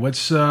around. I mean,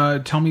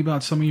 tell me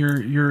about some of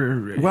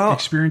your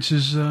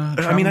experiences.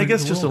 I mean, I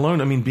guess just alone.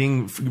 alone. I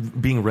mean,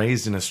 being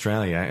raised in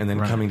Australia and then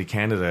coming to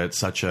Canada at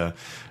such an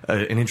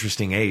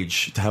interesting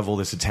age, to have all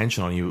this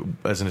attention on you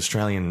as an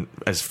Australian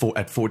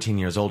at 14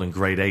 years old in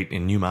grade 8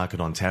 in Newmarket,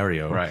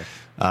 Ontario. Right.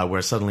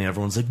 Where suddenly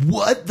everyone's like,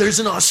 "What? There's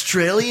an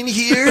Australian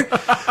here?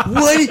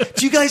 What?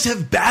 Do you guys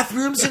have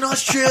bathrooms in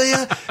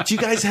Australia? Do you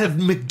guys have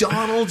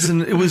McDonald's?"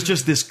 And it was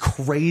just this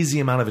crazy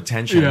amount of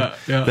attention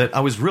that I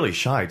was really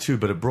shy too,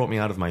 but it brought me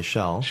out of my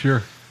shell.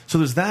 Sure. So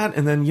there's that,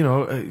 and then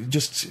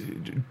just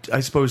I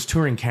suppose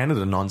touring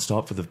Canada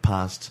nonstop for the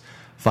past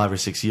 5 or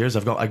 6 years.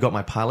 I got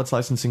my pilot's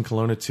license in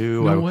Kelowna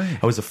too. No way.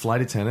 I was a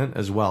flight attendant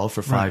as well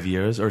for 5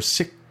 years or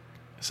 6.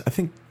 I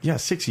think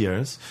 6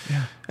 years.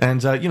 Yeah. And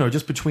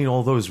just between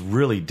all those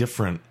really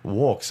different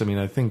walks, I mean,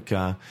 I think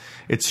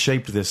it's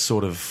shaped this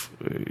sort of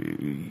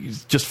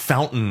just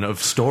fountain of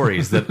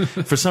stories that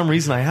for some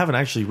reason I haven't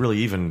actually really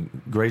even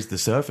grazed the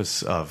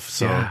surface of.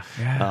 So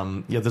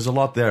there's a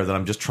lot there that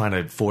I'm just trying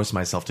to force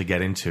myself to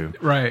get into.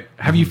 Right.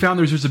 Have you found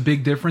there's a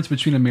big difference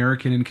between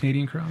American and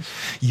Canadian crowds?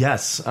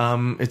 Yes.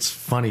 It's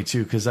funny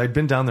too, because I'd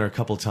been down there a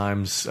couple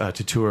times to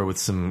tour with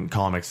some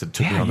comics that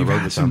took me on the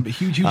road with them.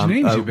 Huge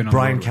names you've been on.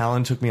 Brian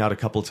Callen took me out a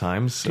couple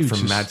times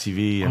from Mad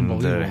TV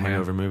and the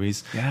Hangover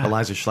movies. Yeah.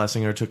 Eliza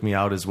Schlesinger took me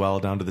out as well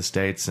down to the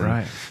States. And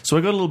Right. So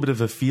I got a little bit of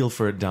a feel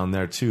for it down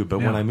there too. But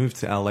when I moved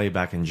to LA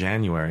back in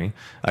January,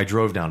 I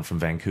drove down from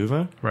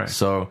Vancouver. Right.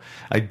 So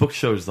I booked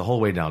shows the whole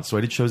way down. So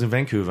I did shows in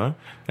Vancouver,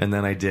 and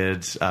then I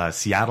did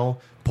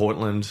Seattle,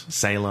 Portland,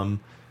 Salem,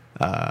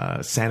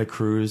 Santa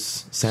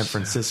Cruz, San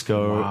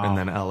Francisco, and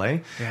then LA.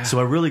 Yeah. So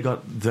I really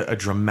got a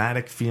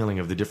dramatic feeling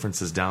of the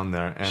differences down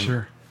there. And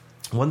Sure.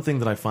 one thing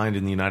that I find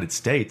in the United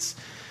States,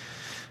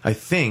 I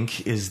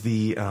think, is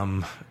the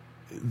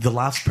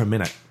laughs per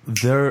minute.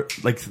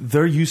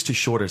 They're used to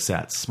shorter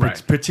sets,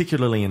 Right.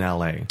 particularly in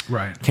LA.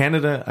 Right.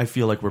 Canada, I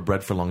feel like we're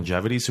bred for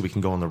longevity, so we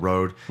can go on the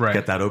road, Right.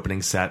 get that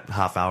opening set,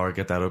 half hour,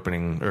 get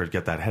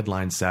that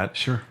headline set.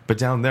 Sure. But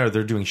down there,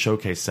 they're doing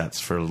showcase sets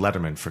for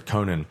Letterman, for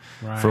Conan,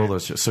 for all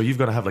those shows. So you've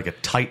got to have like a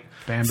tight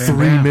Bam, bam,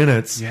 3 bam.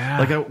 minutes. Yeah.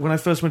 Like when I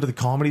first went to the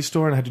Comedy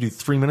Store and I had to do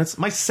 3 minutes,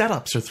 my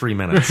setups are 3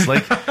 minutes.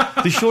 Like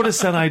the shortest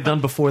set I'd done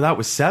before that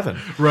was 7.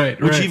 Right,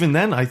 Which right. even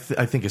then I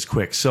think is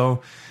quick.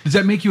 So, Does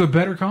that make you a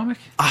better comic?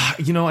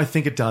 I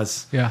think it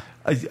does. Yeah.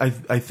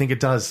 I think it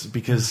does,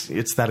 because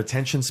it's that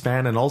attention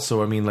span, and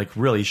also, I mean, like,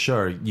 really,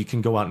 sure, you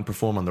can go out and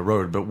perform on the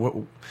road, but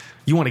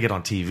you want to get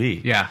on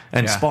TV. Yeah,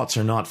 And yeah. spots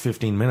are not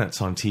 15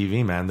 minutes on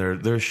TV, man.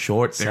 They're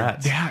short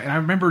sets. Yeah, and I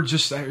remember it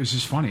was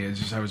just funny.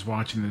 I was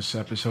watching this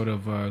episode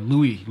of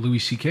Louis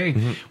C.K.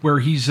 where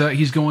he's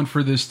going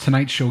for this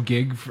Tonight Show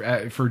gig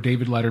for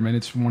David Letterman.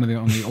 It's one of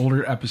the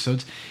older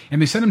episodes, and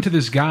they sent him to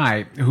this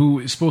guy who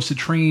is supposed to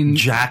train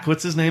Jack,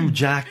 what's his name?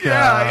 Jack.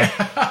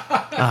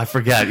 I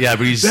forget. Yeah,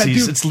 but it's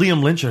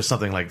Liam Lynch or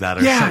something like that.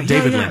 Or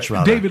David Lynch,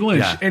 rather. David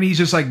Lynch. Yeah. And he's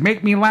just like,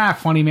 make me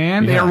laugh, funny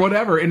man, or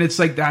whatever. And it's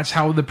like, that's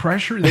how the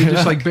pressure, they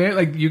just like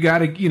you got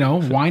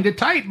to, wind it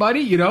tight,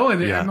 buddy, and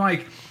I'm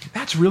like,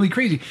 that's really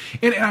crazy.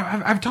 And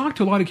I've talked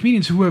to a lot of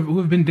comedians who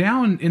have been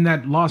down in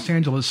that Los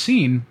Angeles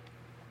scene,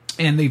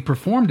 and they've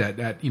performed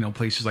at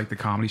places like the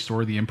Comedy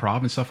Store, the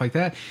Improv, and stuff like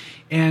that.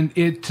 And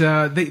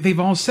they've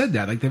all said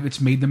that, like,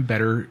 it's made them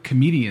better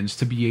comedians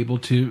to be able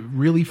to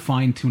really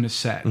fine tune a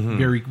set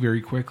very, very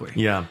quickly.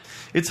 Yeah,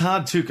 it's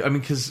hard too. I mean,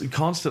 because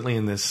constantly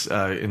in this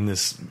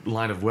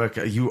line of work,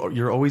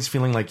 you're always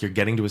feeling like you're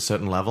getting to a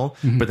certain level,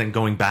 but then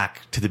going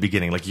back to the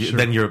beginning, like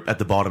then you're at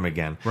the bottom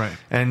again. Right.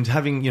 And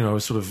having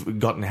sort of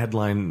gotten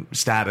headline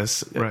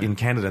status in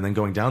Canada, and then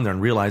going down there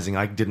and realizing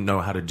I didn't know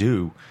how to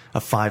do a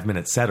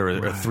 5-minute set or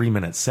a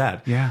 3-minute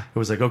set. Yeah. It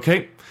was like,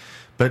 okay.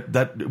 But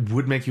that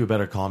would make you a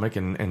better comic,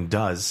 and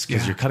does,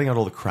 because you're cutting out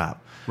all the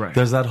crap. Right.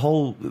 There's that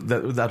whole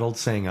that old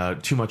saying,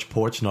 too much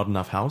porch, not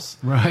enough house.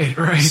 Right.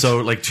 So,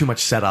 like, too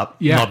much setup,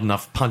 not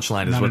enough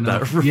punchline is Not what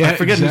enough. that. Yeah, I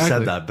forget who exactly.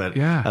 said that, but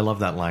Yeah. I love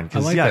that line, I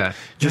because like that.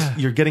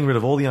 you're getting rid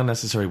of all the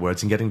unnecessary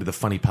words and getting to the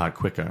funny part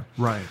quicker.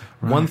 Right.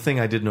 One thing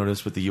I did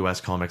notice with the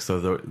U.S. comics,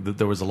 though,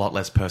 there was a lot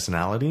less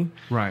personality.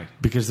 Right.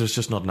 Because there's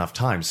just not enough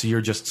time. So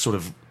you're just sort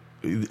of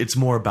it's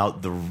more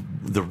about the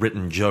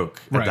written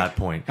joke at that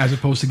point, as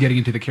opposed to getting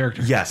into the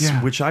character. Yes,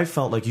 which I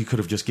felt like you could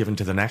have just given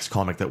to the next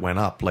comic that went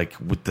up, like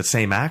with the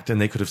same act, and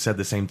they could have said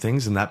the same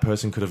things, and that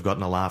person could have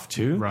gotten a laugh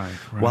too. Right.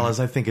 While as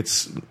I think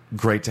it's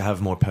great to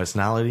have more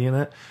personality in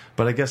it,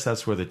 but I guess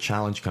that's where the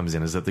challenge comes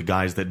in, is that the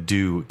guys that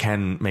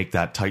can make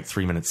that tight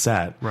 3-minute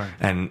set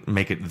and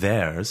make it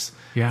theirs,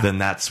 then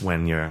that's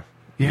when you're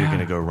going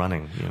to go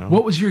running. You know?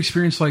 What was your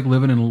experience like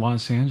living in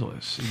Los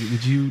Angeles?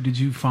 Did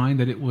you find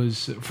that it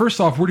was, first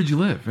off, where did you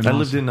live? I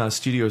lived in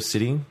Studio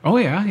City. Oh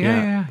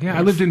yeah.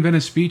 I lived in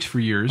Venice Beach for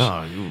years.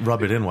 Oh, you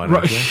rub it in, why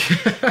don't you?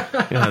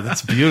 Yeah,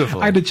 that's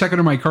beautiful. I had to check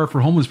under my car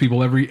for homeless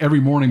people every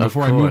morning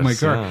before I moved my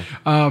car.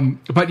 Yeah.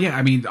 But yeah,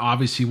 I mean,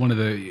 obviously one of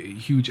the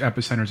huge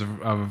epicenters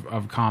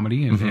of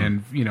comedy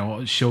and you know,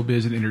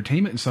 showbiz and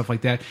entertainment and stuff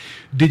like that.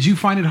 Did you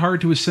find it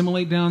hard to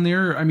assimilate down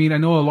there? I mean, I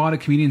know a lot of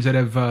comedians that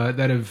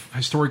have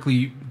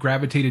historically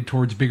gravitated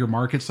towards bigger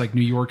markets like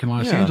New York and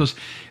Los Angeles.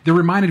 They're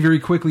reminded very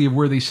quickly of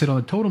where they sit on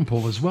the totem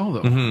pole as well,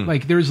 though.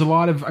 Like there's a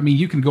lot of, I mean,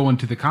 you can go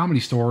into the Comedy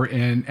Store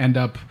and end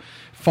up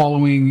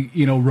following,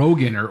 you know,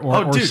 Rogan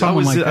or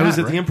someone like that. I was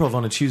at the Improv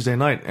on a Tuesday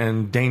night,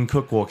 and Dane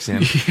Cook walks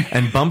in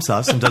and bumps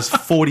us and does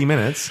 40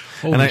 minutes.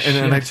 And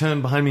I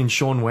turn behind me, and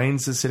Sean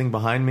Wayne's is sitting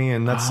behind me,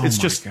 and that's that's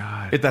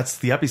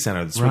the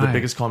epicenter. It's where the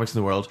biggest comics in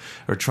the world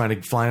are trying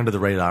to fly under the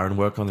radar and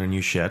work on their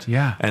new shit.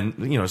 Yeah. And,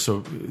 you know,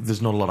 so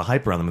there's not a lot of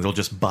hype around them. They'll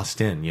just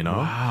bust in, you know?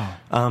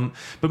 Wow.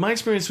 But my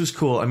experience was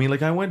cool. I mean,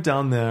 like, I went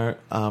down there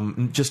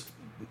just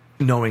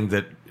knowing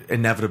that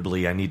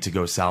inevitably I need to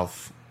go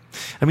south.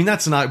 I mean,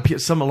 that's not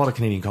a lot of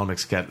Canadian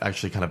comics get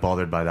actually kind of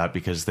bothered by that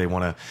because they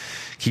want to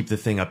keep the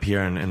thing up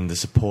here and the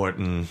support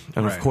and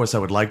of course I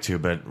would like to,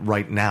 but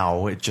right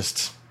now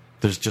it's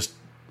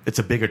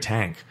a bigger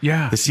tank.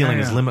 Yeah, the ceiling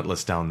is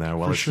limitless down there.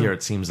 While here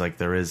it seems like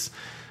there is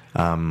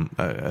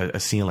a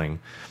ceiling.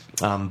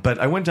 But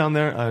I went down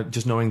there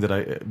just knowing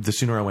that the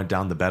sooner I went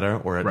down, the better,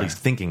 or at least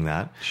thinking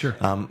that. Sure.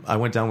 I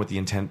went down with the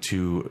intent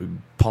to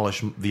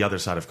polish the other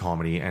side of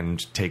comedy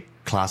and take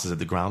classes at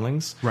the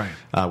Groundlings,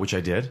 which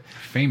I did.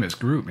 Famous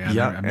group, man.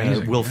 Yeah,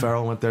 amazing. Will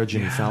Ferrell went there,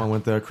 Jimmy Fallon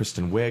went there,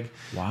 Kristen Wiig.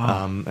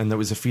 Wow. And there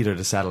was a feeder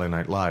to Saturday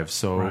Night Live.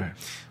 So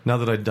now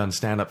that I'd done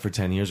stand-up for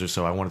 10 years or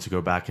so, I wanted to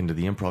go back into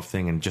the improv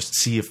thing and just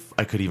see if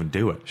I could even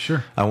do it.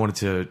 Sure. I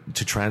wanted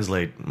to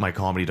translate my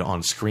comedy to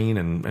on-screen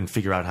and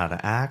figure out how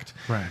to act.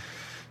 Right.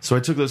 So I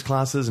took those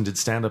classes and did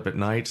stand-up at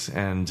night.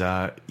 And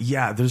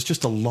there's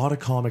just a lot of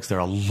comics there,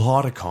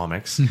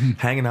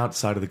 hanging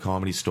outside of the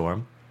Comedy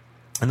Store.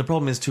 And the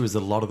problem is that a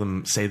lot of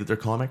them say that they're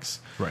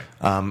comics,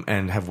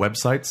 and have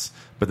websites,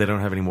 but they don't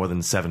have any more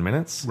than 7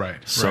 minutes. Right.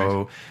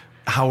 So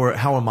how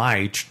am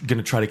I going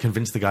to try to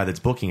convince the guy that's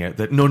booking it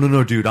that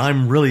no, dude,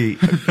 I'm really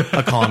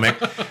a comic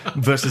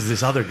versus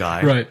this other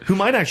guy who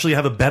might actually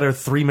have a better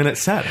 3-minute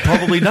set,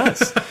 probably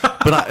does,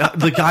 but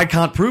the guy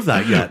can't prove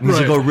that yet. And he's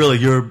like, oh,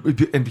 really?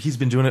 And he's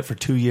been doing it for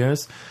 2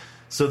 years.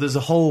 So there's a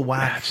whole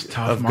whack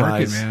of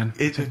guys. Man.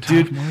 It's a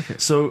tough market.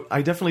 So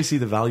I definitely see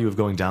the value of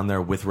going down there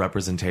with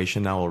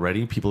representation now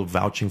already. People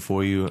vouching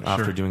for you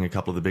after doing a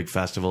couple of the big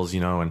festivals,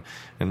 you know,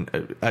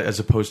 and as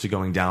opposed to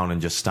going down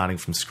and just starting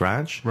from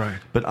scratch. Right.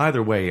 But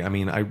either way, I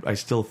mean, I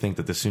still think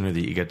that the sooner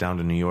that you get down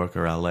to New York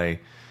or LA,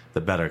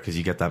 the better, because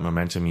you get that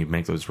momentum, you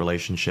make those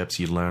relationships,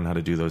 you learn how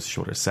to do those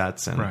shorter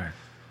sets, and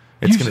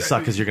it's going to suck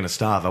because you're going to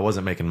starve. I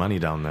wasn't making money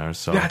down there,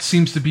 so that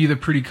seems to be the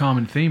pretty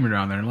common theme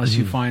around there. Unless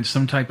you find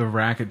some type of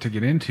racket to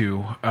get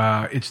into,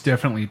 it's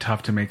definitely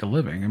tough to make a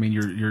living. I mean,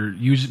 you're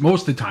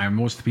most of the time,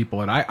 most of the people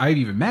that I've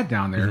even met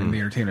down there in the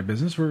entertainment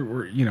business,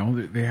 were you know,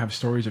 they have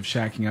stories of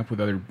shacking up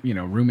with other, you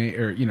know, roommate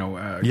or you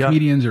know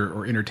comedians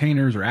or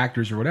entertainers or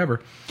actors or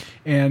whatever,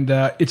 and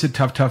it's a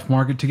tough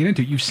market to get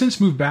into. You've since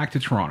moved back to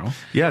Toronto.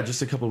 Yeah,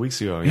 just a couple of weeks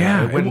ago.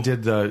 I went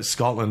and did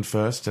Scotland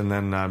first, and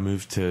then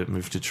moved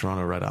to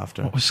Toronto right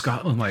after. What was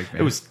Scotland like,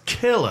 man? It was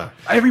killer.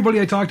 Everybody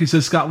I talked to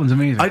says Scotland's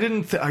amazing.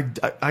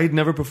 I had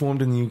never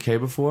performed in the UK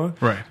before.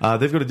 Right.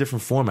 They've got a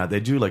different format. They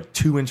do like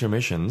 2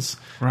 intermissions,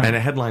 and a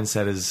headline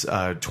set is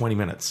 20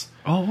 minutes.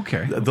 Oh,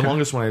 okay. The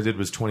longest one I did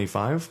was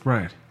 25.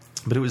 Right.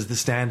 But it was the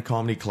Stand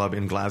Comedy Club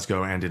in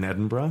Glasgow and in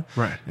Edinburgh.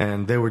 Right.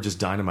 And they were just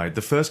dynamite.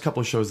 The first couple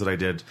of shows that I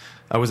did,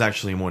 I was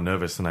actually more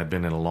nervous than I'd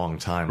been in a long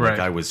time. Right. Like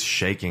I was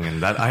shaking,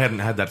 and that I hadn't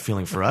had that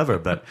feeling forever,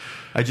 but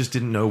I just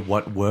didn't know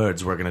what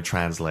words were going to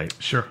translate.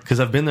 Sure. Because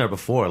I've been there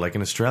before. Like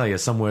in Australia,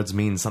 some words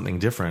mean something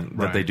different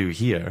that they do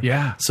here.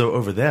 Yeah. So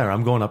over there,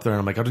 I'm going up there and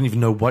I'm like, I don't even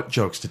know what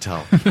jokes to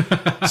tell.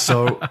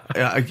 So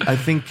I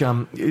think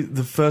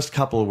the first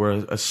couple were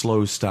a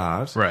slow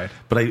start. Right.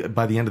 But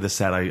by the end of the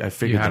set, I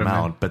figured them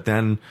out. But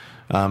then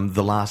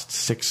the last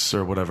 6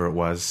 or whatever it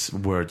was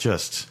were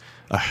just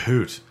a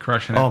hoot.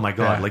 Crushing it. Oh my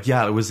God.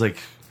 It was like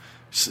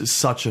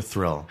such a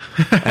thrill.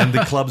 And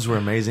the clubs were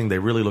amazing. They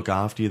really look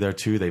after you there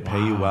too. They pay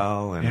you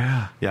well. And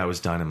it was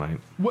dynamite.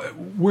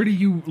 Where do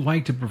you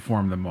like to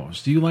perform the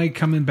most? Do you like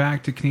coming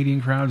back to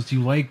Canadian crowds? Do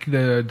you like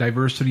the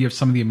diversity of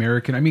some of the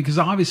American? I mean, because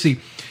obviously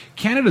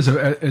Canada's,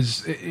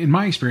 in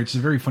my experience, is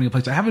a very funny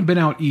place. I haven't been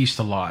out east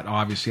a lot,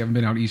 obviously. I haven't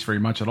been out east very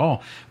much at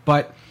all.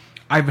 But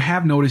I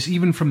have noticed,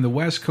 even from the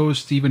West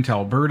Coast, even to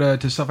Alberta,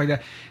 to stuff like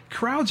that,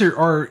 crowds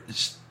are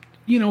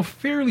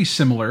fairly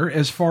similar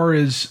as far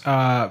as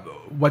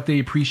what they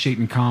appreciate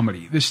in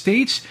comedy. The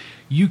States,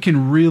 you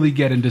can really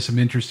get into some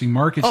interesting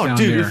markets down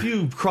there. If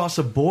you cross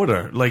a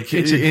border, like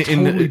it's a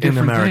totally in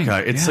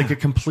America, thing. it's like a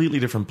completely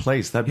different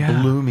place. That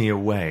blew me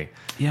away.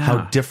 Yeah. How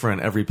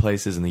different every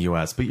place is in the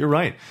U.S. But you're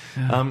right.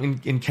 Yeah.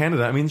 In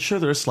Canada, I mean, sure,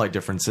 there are slight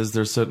differences.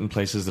 There's certain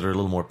places that are a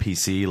little more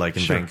PC, like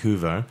in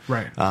Vancouver,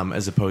 right?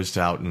 As opposed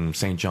to out in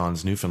St.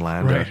 John's,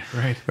 Newfoundland,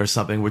 or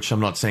something. Which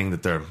I'm not saying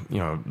that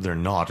they're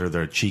not, or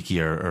they're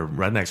cheeky or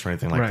rednecks or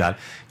anything like that.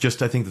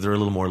 Just I think that they're a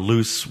little more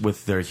loose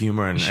with their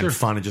humor and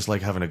fun and just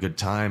like having a good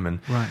time. And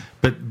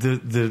but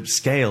the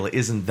scale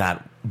isn't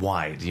that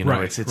wide.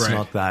 It's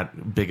not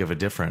that big of a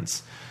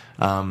difference.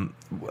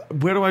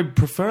 Where do I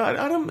prefer?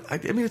 I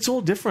mean, it's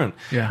all different.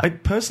 Yeah. I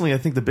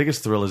think the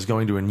biggest thrill is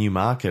going to a new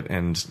market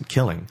and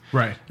killing,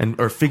 right?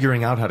 Or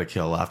figuring out how to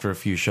kill after a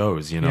few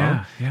shows,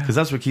 because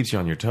that's what keeps you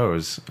on your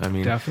toes. I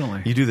mean,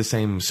 definitely. You do the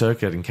same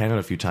circuit in Canada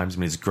a few times. I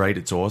mean, it's great.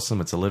 It's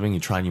awesome. It's a living. You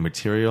try new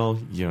material.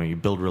 You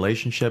build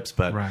relationships,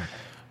 but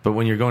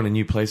when you're going to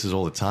new places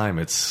all the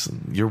time,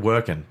 you're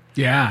working.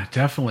 Yeah,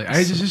 definitely. I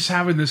was just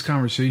having this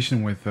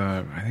conversation with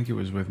I think it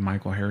was with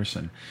Michael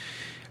Harrison,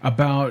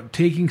 about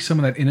taking some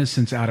of that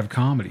innocence out of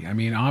comedy. I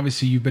mean,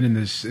 obviously you've been in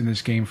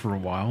this game for a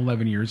while.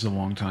 11 years is a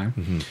long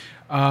time.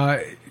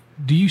 Mm-hmm.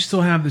 Do you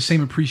still have the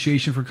same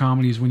appreciation for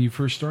comedy as when you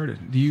first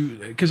started?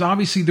 Because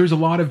obviously there's a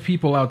lot of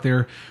people out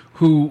there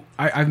who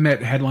I've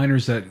met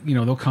headliners that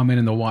they'll come in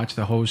and they'll watch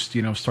the host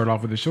start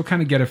off with the show,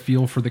 kind of get a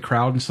feel for the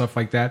crowd and stuff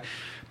like that.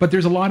 But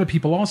there's a lot of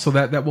people also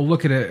that will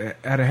look at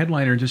a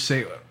headliner and just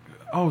say,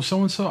 "Oh,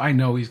 so and so, I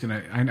know he's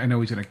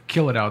gonna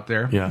kill it out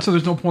there." Yeah. So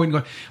there's no point in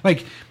going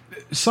like.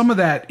 Some of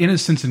that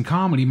innocence in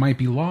comedy might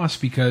be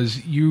lost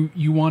because you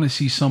want to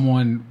see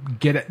someone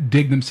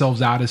dig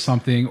themselves out of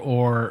something,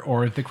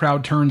 or if the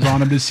crowd turns on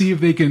them to see if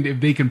they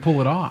can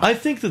pull it off. I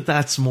think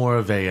that's more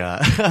of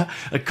a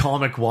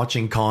comic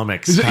watching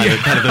comics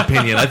kind of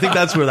opinion. I think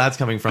that's where that's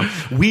coming from.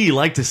 We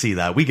like to see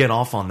that. We get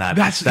off on that.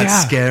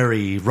 That's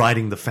scary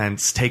riding the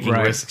fence, taking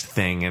risks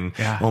thing, and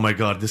oh my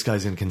god, this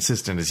guy's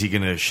inconsistent. Is he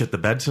going to shit the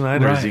bed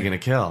tonight, or is he going to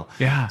kill?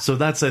 Yeah. So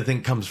that's I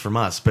think comes from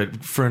us.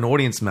 But for an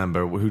audience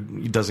member who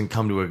doesn't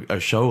come to a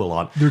show a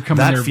lot,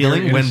 that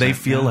feeling when they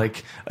feel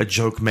like a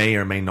joke may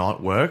or may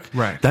not work,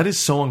 that is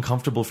so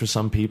uncomfortable for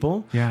some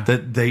people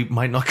that they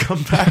might not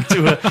come back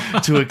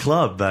to a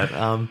club. But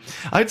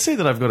I'd say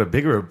that I've got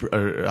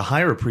a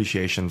higher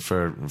appreciation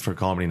for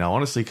comedy now,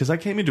 honestly, because I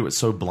came into it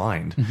so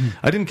blind. Mm-hmm.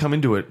 I didn't come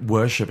into it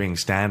worshipping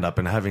stand-up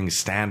and having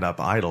stand-up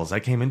idols. I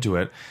came into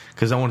it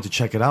because I wanted to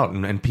check it out,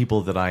 and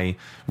people that I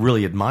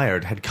really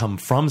admired had come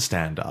from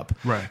stand-up.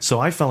 Right. So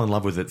I fell in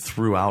love with it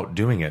throughout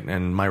doing it,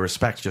 and my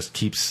respect just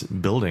keeps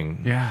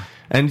building. Yeah.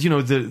 And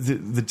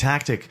the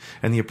tactic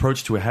and the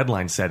approach to a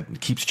headline set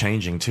keeps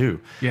changing too.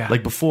 Yeah.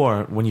 Like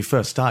before, when you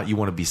first start, you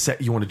want to be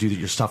set. You want to do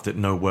your stuff that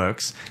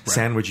works,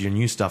 sandwich your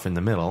new stuff in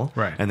the middle,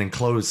 and then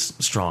close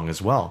strong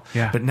as well.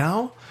 Yeah. But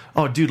now,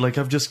 oh, dude, like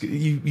I've just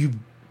you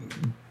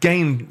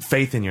gain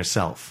faith in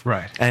yourself,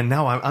 and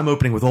now I'm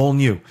opening with all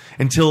new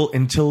until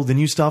the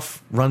new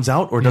stuff runs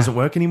out or doesn't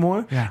work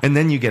anymore, and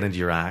then you get into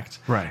your act,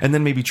 and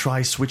then maybe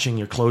try switching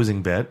your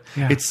closing bit.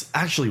 It's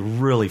actually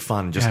really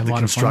fun, just the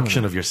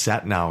construction of your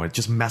set now, and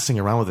just messing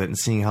around with it and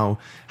seeing how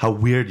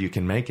weird you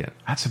can make it.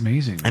 That's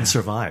amazing, and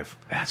survive.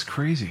 That's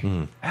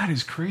crazy. That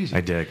is crazy.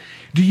 I dig.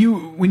 Do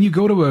you, when you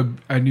go to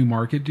a new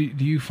market, do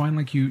you find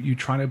like you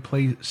try to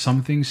play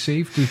something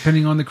safe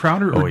depending on the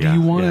crowd, or do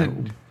you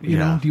want to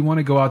do you want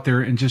to go out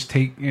there and just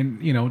take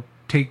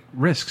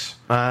risks?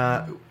 You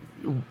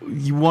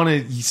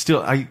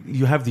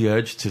have the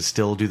urge to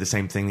still do the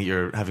same thing that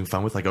you're having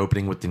fun with, like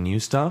opening with the new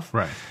stuff,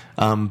 right?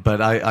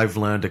 But I've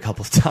learned a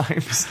couple of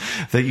times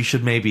that you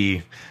should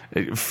maybe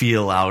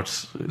feel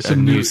out a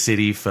new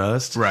city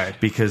first, right?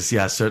 Because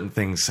certain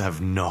things have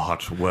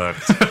not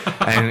worked,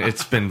 and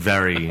it's been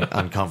very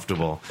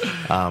uncomfortable.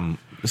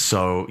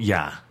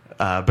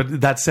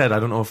 But that said, I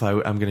don't know if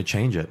I'm going to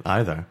change it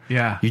either.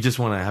 Yeah, you just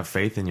want to have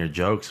faith in your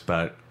jokes,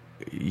 but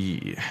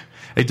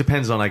it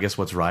depends on, I guess,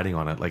 what's riding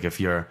on it. Like if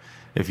you're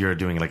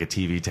doing like a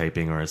TV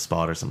taping or a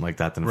spot or something like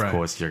that, then of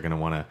course you're going to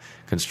want to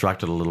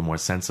construct it a little more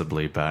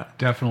sensibly. But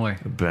definitely,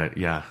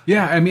 yeah.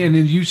 I mean,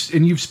 and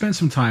you've spent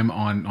some time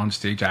on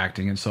stage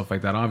acting and stuff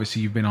like that.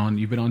 Obviously, you've been on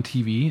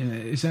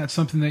TV. Is that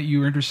something that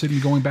you're interested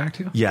in going back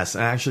to? Yes,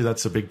 actually,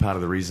 that's a big part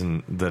of the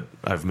reason that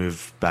I've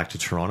moved back to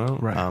Toronto.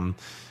 Right.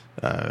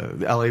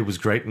 LA was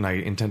great, and I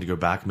intend to go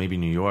back, maybe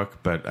New York,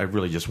 but I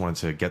really just wanted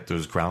to get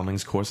those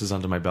groundlings courses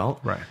under my belt.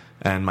 Right.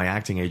 and my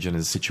acting agent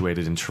is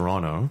situated in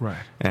Toronto. Right.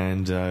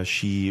 And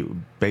she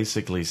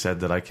basically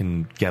said that I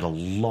can get a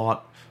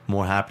lot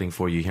more happening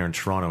for you here in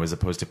Toronto as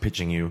opposed to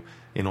pitching you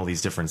in all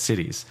these different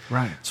cities.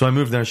 Right. So I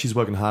moved there. She's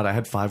working hard. I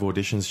had 5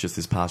 auditions just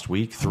this past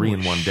week, 3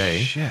 in one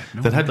day, shit.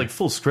 No that had way. like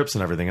full scripts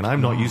and everything. And I'm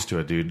not used to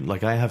it, dude.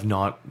 Like I have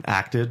not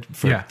acted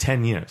for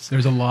 10 years.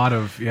 There's a lot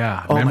of Oh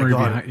my memory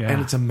god! behind. Yeah.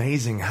 And it's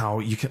amazing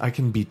how I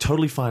can be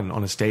totally fine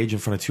on a stage in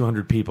front of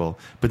 200 people,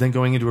 but then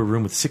going into a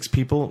room with 6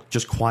 people,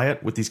 just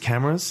quiet with these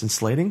cameras and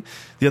slating.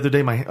 The other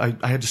day, I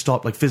had to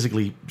stop, like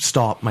physically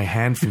stop my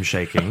hand from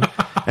shaking,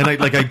 and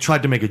I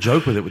tried to make a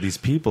joke with it with these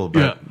people,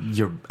 but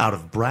you're out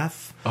of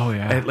breath. Oh,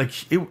 yeah. And like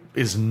it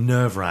is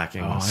nerve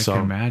wracking. Oh, so I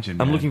can imagine.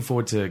 I'm man. looking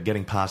forward to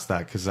getting past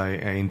that because I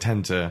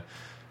intend to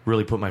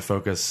really put my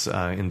focus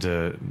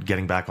into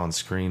getting back on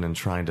screen and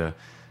trying to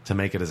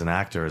make it as an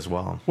actor as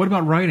well. What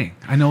about writing?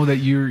 I know that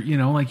you're,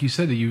 like you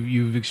said, that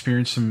you've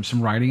experienced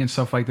some writing and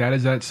stuff like that.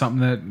 Is that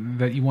something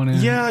that you want to?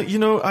 Yeah,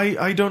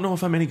 I don't know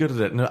if I'm any good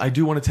at it. No, I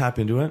do want to tap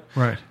into it.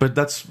 Right. But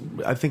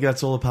I think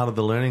that's all a part of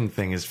the learning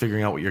thing is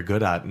figuring out what you're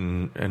good at.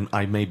 And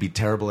I may be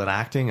terrible at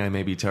acting. I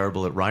may be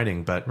terrible at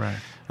writing. But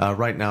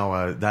right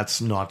now, that's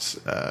not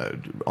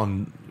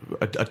on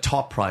a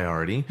top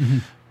priority. Mm-hmm.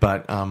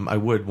 But I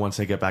would,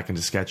 once I get back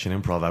into sketch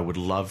and improv, I would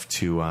love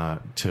to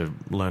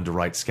learn to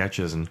write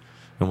sketches and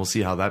we'll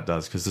see how that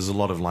does because there's a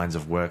lot of lines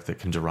of work that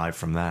can derive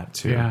from that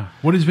too. Yeah.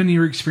 What has been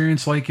your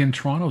experience like in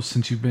Toronto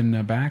since you've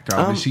been back there?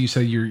 Obviously, you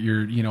said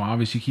you're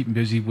obviously keeping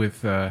busy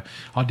with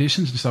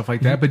auditions and stuff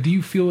like that. But do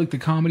you feel like the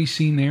comedy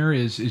scene there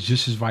is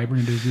just as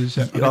vibrant as it is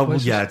at other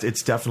places? Yeah,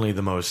 it's definitely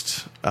the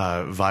most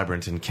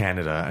vibrant in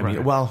Canada. I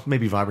mean, well,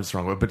 maybe vibrant's the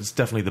wrong word, but it's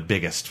definitely the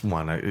biggest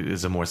one.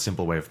 Is a more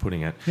simple way of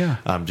putting it. Yeah.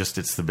 Just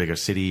it's the bigger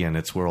city and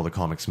it's where all the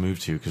comics move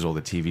to because all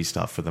the TV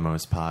stuff for the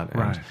most part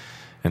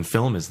and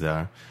film is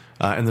there.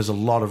 And there's a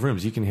lot of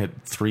rooms. You can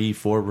hit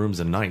 3-4 rooms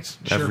a night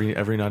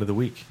every night of the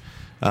week.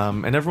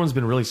 And everyone's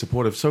been really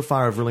supportive. So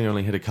far, I've really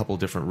only hit a couple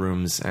different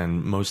rooms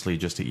and mostly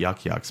just at Yuck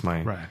Yucks,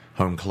 my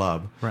home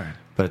club. Right.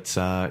 But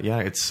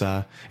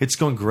it's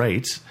going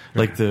great.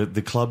 Like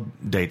the club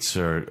dates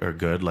are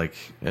good, like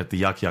at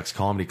the Yuck Yucks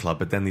Comedy Club.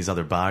 But then these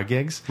other bar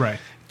gigs,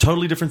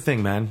 totally different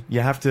thing, man.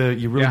 You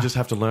really just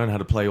have to learn how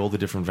to play all the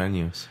different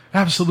venues.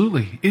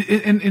 Absolutely.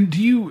 And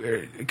do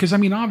you? Because I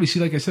mean,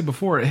 obviously, like I said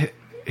before.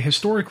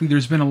 Historically,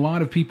 there's been a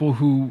lot of people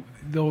who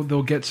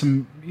they'll get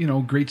some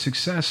great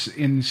success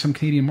in some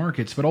Canadian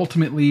markets, but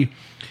ultimately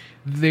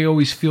they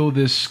always feel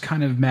this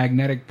kind of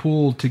magnetic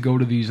pull to go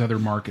to these other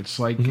markets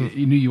like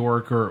New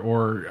York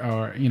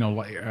or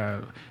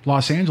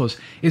Los Angeles.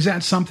 Is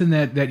that something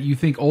that you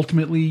think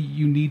ultimately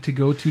you need to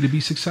go to be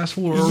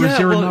successful, or is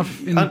there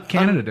enough in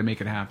Canada to make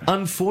it happen?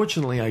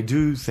 Unfortunately, I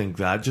do think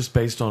that just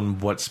based on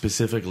what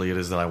specifically it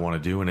is that I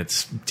want to do, and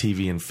it's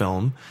TV and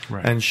film,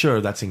 and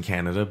sure that's in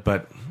Canada,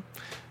 but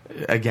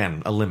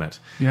again, a limit.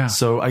 Yeah.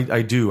 So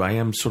I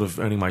am sort of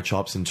earning my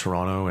chops in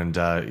Toronto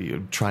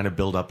and trying to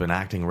build up an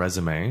acting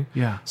resume.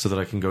 Yeah. So that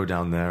I can go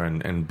down there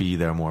and be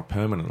there more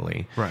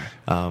permanently. Right.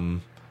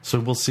 So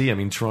we'll see. I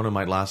mean, Toronto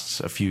might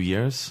last a few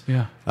years.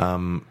 Yeah.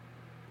 I'm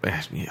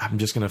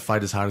just going to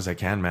fight as hard as I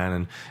can,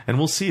 man. And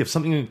we'll see if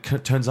something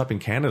turns up in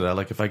Canada,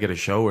 like if I get a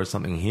show or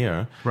something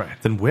here,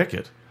 then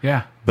wicked.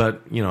 Yeah.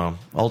 But,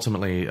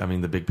 ultimately, I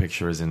mean, the big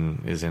picture is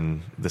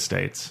in the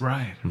States.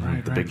 Right.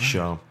 The big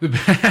show.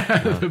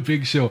 The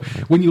big show.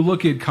 When you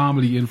look at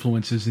comedy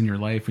influences in your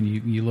life and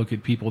you look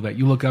at people that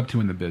you look up to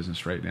in the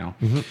business right now,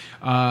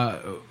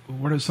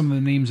 what are some of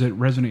the names that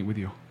resonate with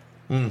you?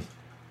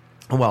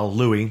 Well,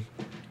 Louis.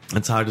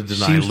 It's hard to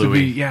deny seems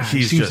Louis.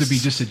 He seems to be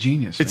just a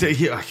genius.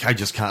 I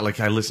just can't.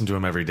 I listen to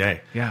him every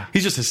day. Yeah,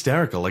 he's just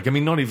hysterical. I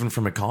mean, not even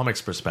from a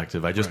comics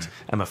perspective. I just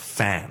am a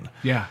fan.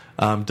 Yeah.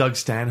 Doug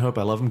Stanhope,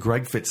 I love him.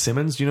 Greg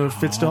Fitzsimmons, do you know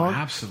Fitzdog?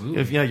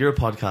 Absolutely. You're a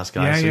podcast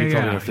guy, so you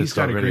probably know Fitzdog. He's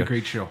got a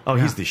great show. Oh,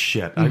 he's the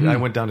shit. I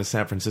went down to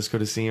San Francisco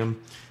to see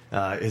him.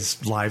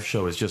 His live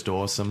show is just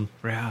awesome.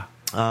 Yeah.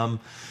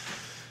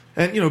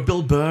 And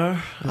Bill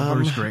Burr. Bill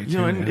Burr's great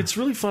too. It's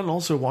really fun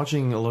also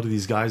watching a lot of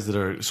these guys that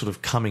are sort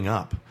of coming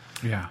up.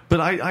 Yeah. But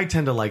I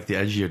tend to like the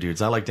edgier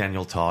dudes. I like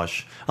Daniel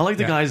Tosh. I like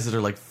the guys that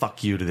are like,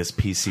 fuck you to this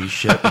PC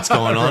shit that's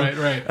going on.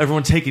 Right.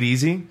 Everyone take it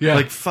easy. Yeah.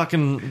 Like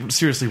fucking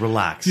seriously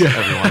relax,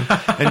 everyone.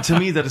 And to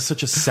me, that is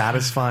such a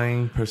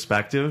satisfying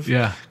perspective.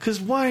 Yeah.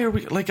 Because why are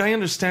we, like, I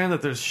understand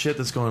that there's shit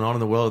that's going on in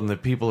the world and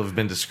that people have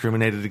been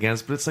discriminated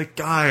against, but it's like,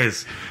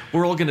 guys,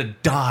 we're all going to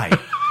die.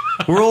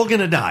 We're all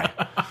going to die.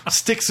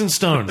 Sticks and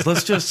stones.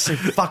 Let's just say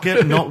fuck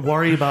it and not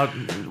worry about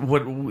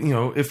what,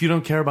 if you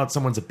don't care about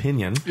someone's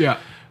opinion. Yeah.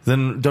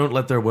 Then don't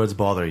let their words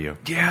bother you.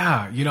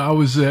 Yeah. I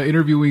was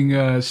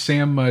interviewing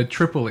Sam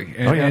Tripoli,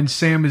 and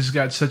Sam has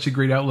got such a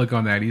great outlook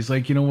on that. He's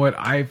like, you know what?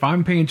 If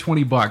I'm paying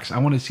 $20, I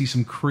want to see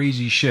some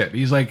crazy shit.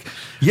 He's like,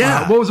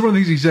 what was one of the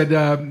things he said?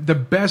 The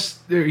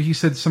best, he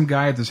said some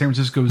guy at the San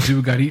Francisco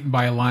Zoo got eaten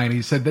by a lion.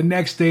 He said the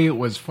next day it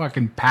was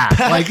fucking packed.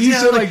 Like, he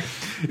said, like,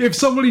 if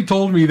somebody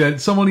told me that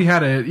somebody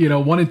had a,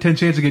 1 in 10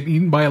 chance to get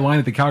eaten by a lion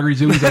at the Calgary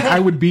Zoo, he's like, I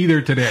would be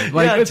there today.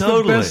 Like, it's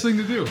the best thing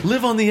to do.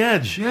 Live on the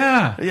edge.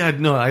 Yeah. Yeah,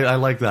 no, I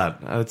like that.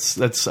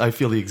 That's. I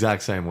feel the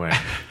exact same way.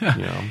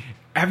 You know.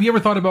 Have you ever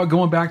thought about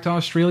going back to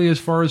Australia as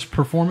far as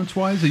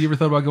performance-wise? Have you ever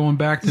thought about going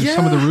back to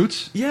some of the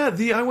roots? Yeah,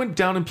 I went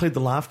down and played the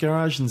Laugh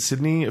Garage in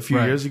Sydney a few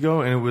years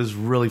ago, and it was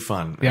really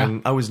fun. Yeah.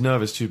 And I was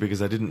nervous, too, because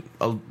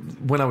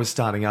when I was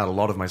starting out, a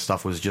lot of my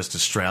stuff was just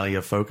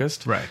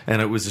Australia-focused. Right. And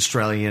it was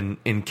Australian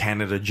in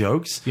Canada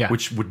jokes,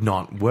 which would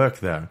not work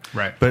there.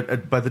 Right.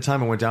 But by the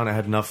time I went down, I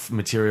had enough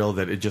material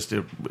that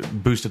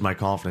it boosted my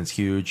confidence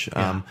huge.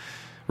 Yeah.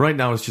 Right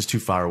now, it's just too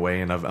far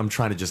away, and I'm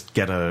trying to just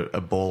get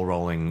a ball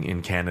rolling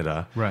in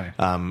Canada. Right.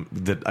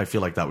 That I feel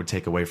like that would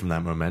take away from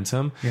that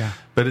momentum. Yeah.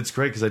 But it's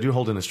great because I do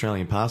hold an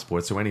Australian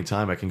passport, so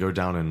anytime I can go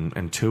down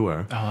and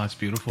tour. Oh, that's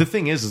beautiful. The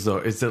thing is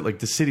that like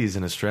the cities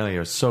in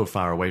Australia are so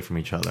far away from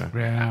each other.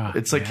 Yeah.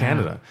 It's like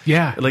Canada.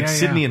 Yeah. Like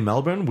Sydney and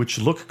Melbourne, which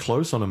look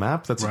close on a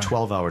map, that's a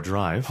 12-hour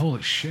drive.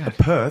 Holy shit.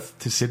 Perth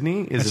to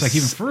Sydney is like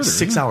even further,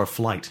 6-hour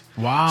flight.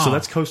 Wow. So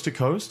that's coast to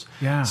coast.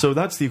 Yeah. So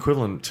that's the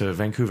equivalent to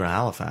Vancouver,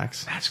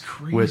 Halifax. That's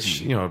crazy.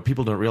 Which,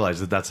 people don't realize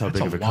that's how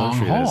big of a long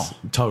country haul. it is.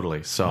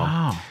 Totally.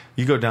 So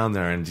you go down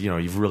there and,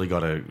 you've really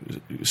got to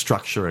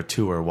structure a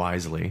tour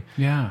wisely.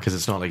 Yeah. Because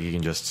it's not like you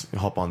can just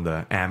hop on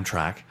the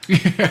Amtrak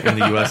in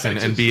the U.S.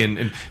 and be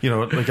in,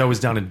 like I was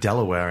down in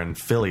Delaware and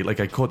Philly. Like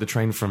I caught the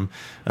train from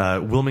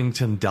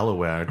Wilmington,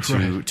 Delaware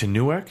to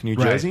Newark, New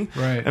Jersey.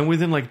 Right. And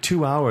within like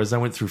 2 hours, I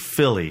went through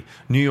Philly,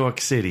 New York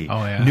City,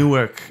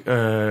 Newark,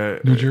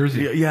 New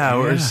Jersey.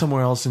 Or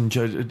somewhere else in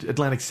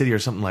Atlantic City or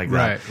something like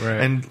that.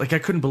 Right. And like I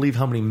couldn't believe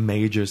how many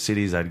major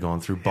cities I'd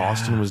gone through.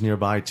 Boston was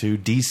nearby too.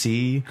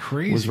 DC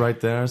was right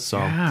there. So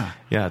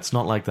yeah, it's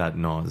not like that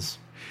in Oz.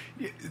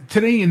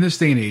 Today, in this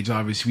day and age,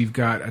 obviously, we've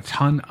got a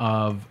ton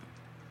of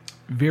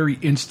very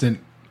instant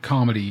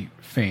comedy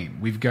fame.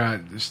 We've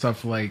got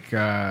stuff like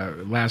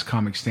Last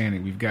Comic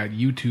Standing. We've got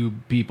YouTube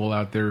people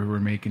out there who are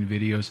making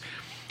videos.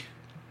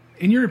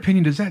 In your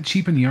opinion, does that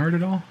cheapen the art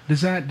at all?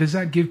 Does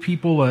that give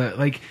people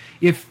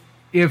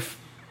if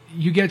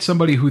you get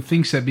somebody who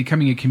thinks that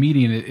becoming a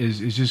comedian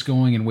is just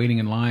going and waiting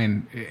in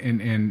line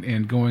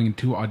and going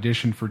to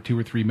audition for 2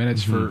 or 3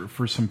 minutes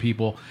for some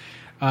people,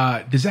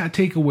 does that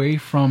take away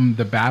from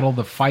the battle,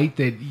 the fight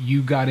that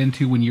you got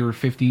into when you were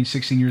 15,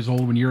 16 years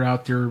old, when you're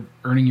out there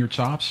earning your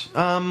chops?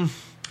 I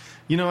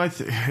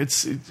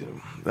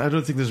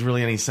don't think there's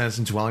really any sense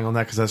in dwelling on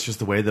that because that's just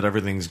the way that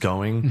everything's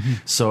going.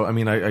 So, I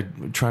mean, I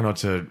try not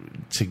to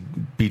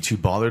be too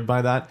bothered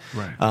by that.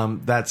 Right.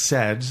 That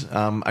said,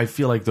 I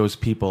feel like those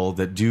people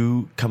that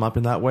do come up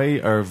in that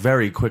way are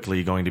very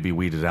quickly going to be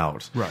weeded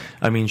out. Right.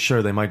 I mean,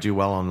 sure, they might do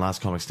well on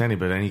Last Comic Standing,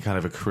 but any kind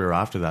of a career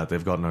after that,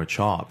 they've got no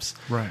chops.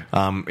 Right.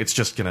 It's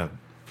just going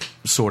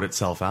to sort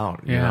itself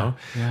out, you Yeah. know?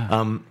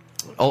 Yeah.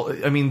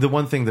 I mean, the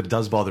one thing that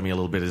does bother me a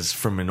little bit is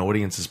from an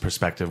audience's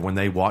perspective, when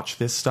they watch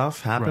this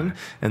stuff happen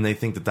and they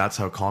think that that's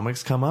how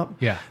comics come up,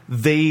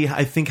 they,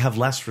 I think, have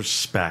less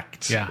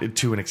respect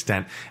to an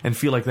extent and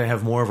feel like they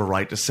have more of a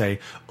right to say,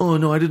 oh,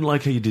 no, I didn't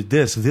like how you did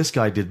this. This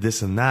guy did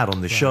this and that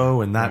on the show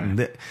and that and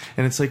that.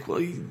 And it's like,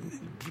 well,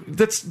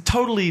 that's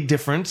totally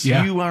different.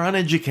 Yeah. You are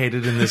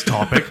uneducated in this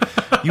topic.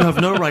 You have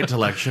no right to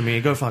lecture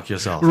me. Go fuck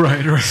yourself.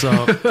 Right.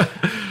 So...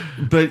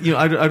 But,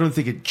 I don't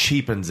think it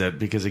cheapens it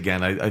because,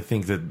 again, I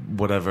think that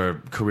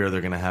whatever career they're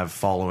going to have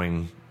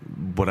following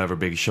whatever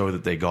big show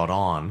that they got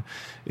on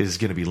is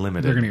going to be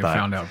limited. They're going to get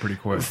found out pretty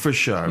quick. For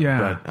sure.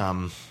 Yeah.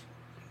 But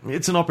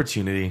it's an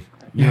opportunity.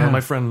 Yeah.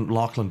 My friend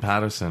Lachlan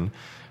Patterson,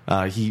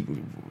 he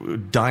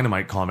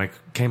dynamite comic,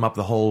 came up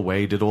the whole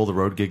way, did all the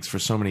road gigs for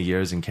so many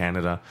years in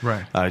Canada.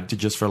 Right. Did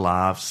Just for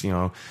Laughs,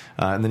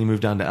 and then he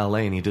moved down to LA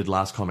and he did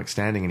Last Comic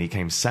Standing and he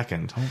came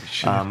second. Holy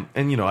shit.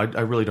 And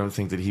I really don't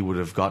think that he would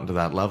have gotten to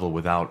that level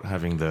without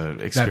having the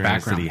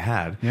experience that he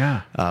had.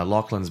 Yeah.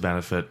 Lachlan's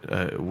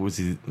benefit was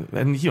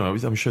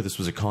I'm sure this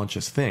was a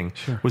conscious thing,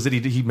 Sure. was that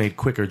he made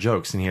quicker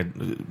jokes and he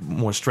had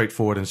more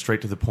straightforward and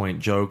straight to the point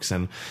jokes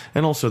and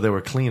also they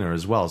were cleaner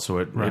as well, so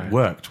it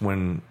worked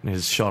when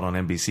his shot on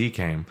NBC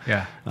came.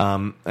 Yeah.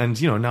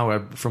 And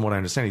now from what I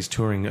understand, he's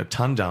touring a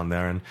ton down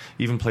there, and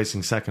even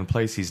placing second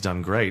place, he's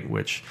done great.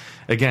 Which,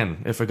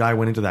 again, if a guy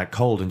went into that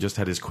cold and just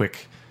had his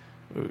quick,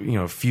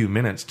 few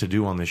minutes to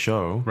do on the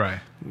show,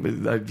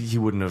 he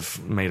wouldn't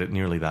have made it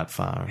nearly that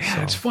far. Yeah,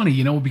 so. it's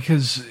funny,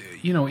 because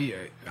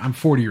I'm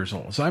 40 years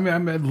old, so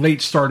I'm a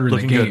late starter in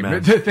Looking the game.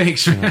 good, man.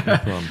 Thanks. Yeah, no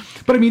problem.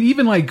 But I mean,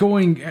 even like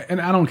going,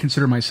 and I don't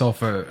consider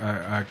myself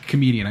a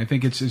comedian. I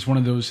think it's one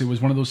of those. It was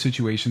one of those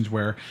situations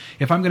where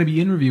if I'm going to be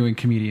interviewing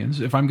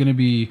comedians, if I'm going to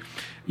be,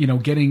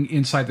 getting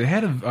inside the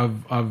head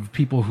of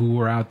people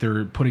who are out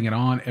there putting it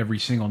on every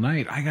single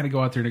night, I got to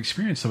go out there and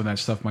experience some of that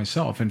stuff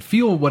myself and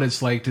feel what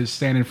it's like to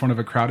stand in front of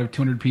a crowd of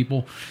 200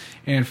 people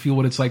and feel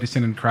what it's like to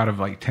stand in a crowd of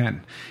like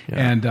 10. Yeah.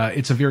 And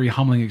it's a very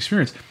humbling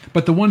experience.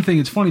 But the one thing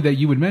it's funny that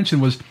you would mention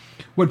was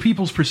what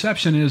people's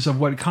perception is of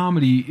what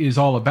comedy is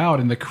all about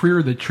and the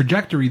career, the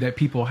trajectory that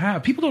people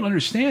have. People don't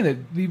understand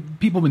that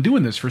people have been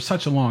doing this for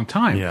such a long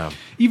time. Yeah.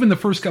 Even the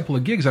first couple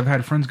of gigs, I've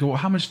had friends go, well,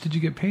 how much did you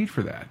get paid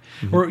for that?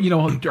 Or,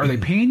 are they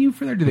paying you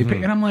for that? Do they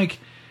pay? And I'm like,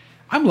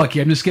 I'm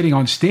lucky I'm just getting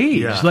on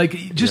stage. Yeah. Like,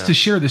 just to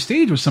share the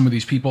stage with some of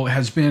these people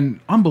has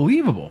been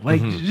unbelievable.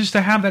 Like, just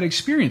to have that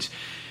experience.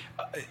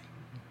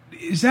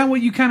 Is that what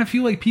you kind of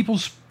feel like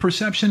people's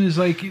perception is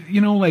like,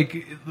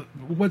 like,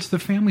 what's the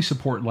family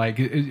support like?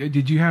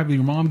 Did you have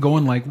your mom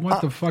going like,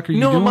 what the fuck are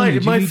you doing? No,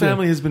 my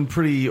family has been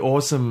pretty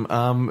awesome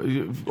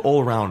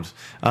all around.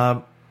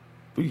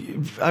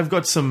 I've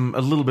got a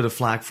little bit of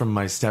flack from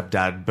my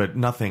stepdad, but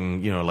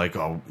nothing, like,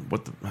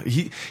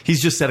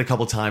 he's just said a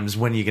couple times,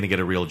 when are you going to get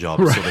a real job,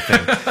 sort of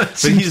thing. But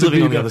he's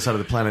living on the other side of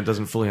the planet,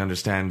 doesn't fully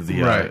understand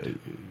the, right.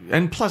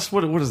 And plus,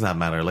 what does that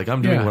matter? Like,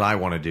 I'm doing what I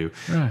want to do.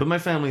 Right. But my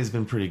family has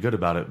been pretty good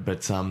about it.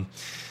 But,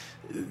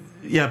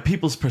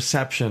 people's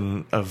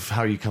perception of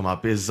how you come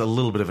up is a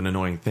little bit of an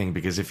annoying thing,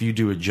 because if you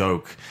do a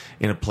joke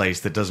in a place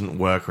that doesn't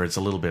work or it's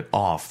a little bit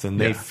off, then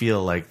they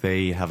feel like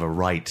they have a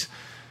right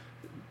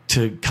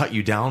to cut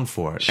you down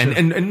for it. Sure.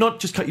 And not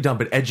just cut you down,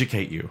 but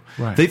educate you.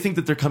 Right. They think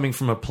that they're coming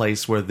from a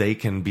place where they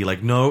can be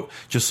like, no,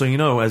 just so you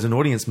know, as an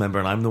audience member,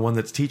 and I'm the one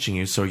that's teaching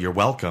you, so you're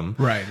welcome.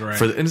 Right.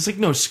 And it's like,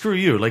 no, screw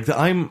you. Like,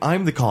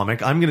 I'm the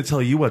comic. I'm going to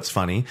tell you what's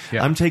funny.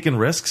 Yeah. I'm taking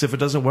risks. If it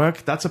doesn't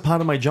work, that's a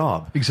part of my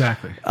job.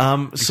 Exactly.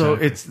 So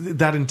it's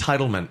that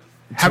entitlement.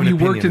 Have you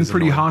worked in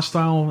pretty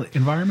hostile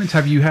environments?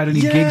 Have you had any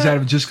gigs that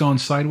have just gone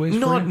sideways?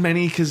 Not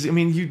many, because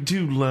you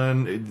do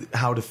learn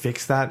how to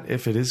fix that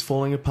if it is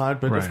falling apart.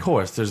 But of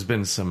course, there's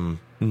been some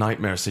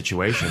nightmare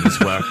situations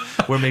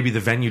where maybe the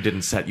venue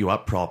didn't set you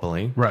up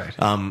properly. Right.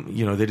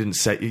 They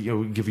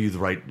didn't give you the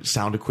right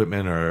sound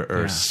equipment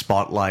or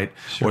spotlight,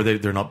 or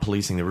they're not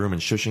policing the room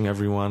and shushing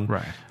everyone.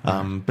 Right.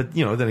 But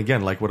then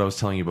again, like what I was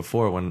telling you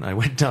before, when I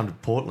went down to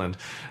Portland,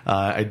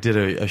 I did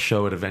a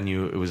show at a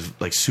venue. It was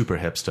like super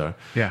hipster,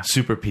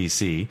 super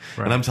PC,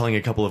 and I'm telling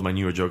a couple of my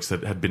newer jokes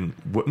that had been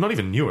not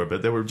even newer,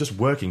 but they were just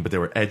working, but they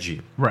were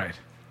edgy. Right.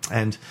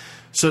 And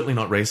certainly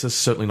not racist,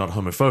 certainly not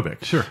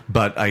homophobic. Sure.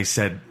 But I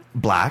said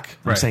black.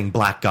 I'm saying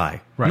black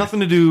guy. Right. Nothing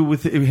to do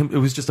with him. It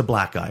was just a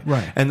black guy.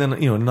 Right. And then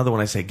another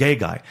one I say gay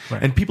guy.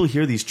 Right. And people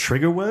hear these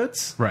trigger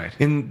words. Right.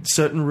 In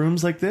certain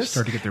rooms like this.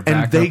 Start to get their back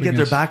and up they get their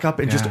against- back up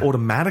and just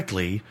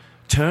automatically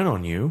turn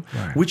on you,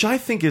 which I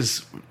think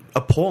is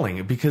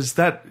appalling, because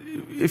that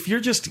if you're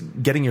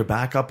just getting your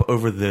back up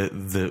over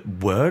the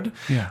word,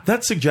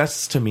 that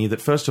suggests to me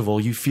that first of all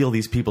you feel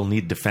these people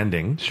need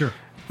defending. Sure.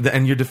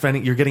 And you're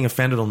getting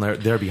offended on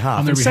their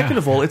behalf. And second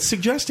of all, it's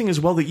suggesting as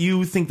well that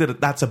you think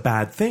that that's a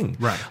bad thing.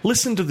 Right.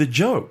 Listen to the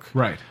joke.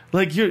 Right.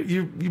 Like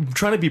you're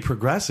trying to be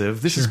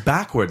progressive. This is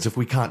backwards if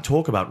we can't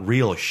talk about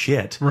real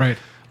shit. Right.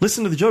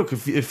 Listen to the joke.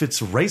 If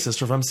it's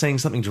racist, or if I'm saying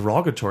something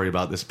derogatory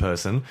about this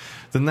person,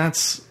 then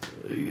that's...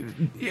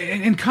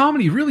 And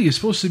comedy really is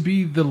supposed to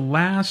be the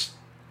last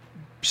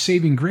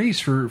saving grace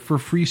for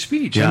free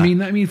speech. Yeah.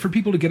 I mean, for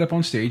people to get up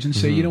on stage and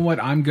say, you know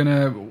what, I'm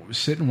gonna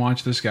sit and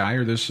watch this guy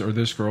or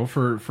this girl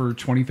for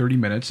 20, 30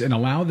 minutes and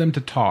allow them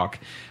to talk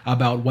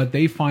about what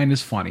they find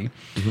is funny.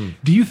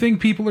 Do you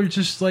think people are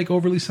just like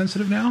overly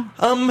sensitive now?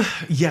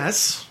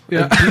 Yes.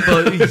 Yeah.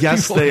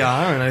 Yes, they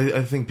are, and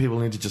I think people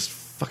need to just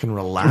fucking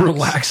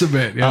relax A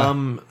bit.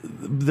 Yeah.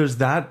 There's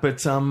that, but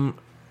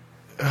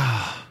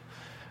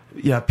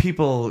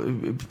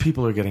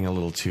people are getting a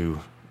little too.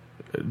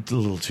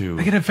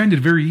 They get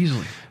offended very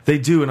easily. They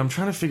do, and I'm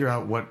trying to figure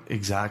out what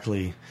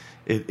exactly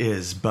it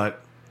is,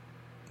 but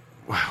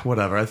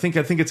whatever. I think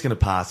it's going to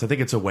pass. I think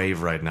it's a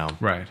wave right now.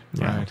 Right.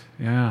 Yeah. Right.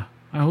 Yeah.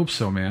 I hope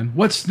so, man.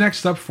 What's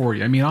next up for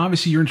you? I mean,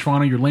 obviously you're in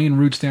Toronto. You're laying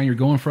roots down. You're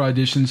going for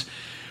auditions.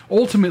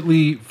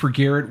 Ultimately, for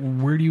Garrett,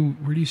 where do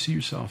you see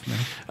yourself,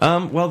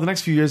 man? Well, the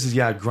next few years is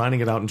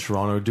grinding it out in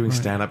Toronto, doing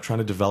stand up, trying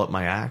to develop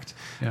my act,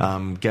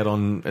 get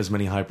on as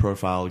many high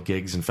profile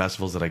gigs and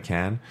festivals that I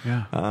can,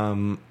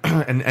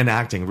 and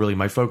acting. Really,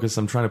 my focus.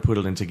 I'm trying to put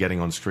it into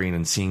getting on screen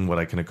and seeing what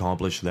I can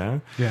accomplish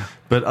there. Yeah.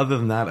 But other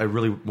than that, I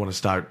really want to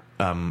start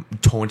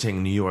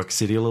taunting New York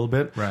City a little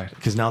bit, right?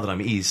 Because now that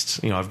I'm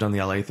east, I've done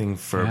the LA thing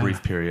for a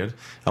brief period.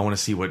 I want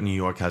to see what New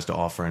York has to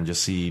offer and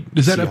just see.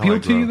 Does that appeal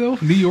to you though?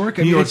 New York?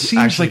 I mean, it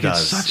seems like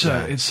does.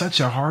 it's such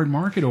a hard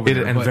market over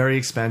there, and very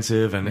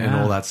expensive and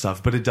all that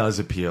stuff. But it does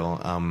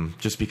appeal,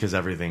 just because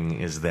everything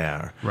is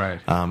there, right?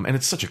 And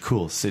it's such a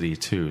cool city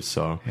too.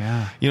 So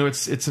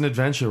it's an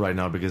adventure right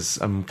now, because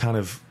I'm kind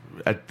of.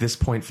 At this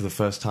point, for the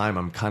first time,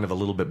 I'm kind of a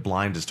little bit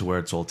blind as to where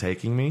it's all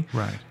taking me.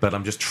 Right. But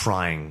I'm just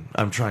trying.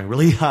 I'm trying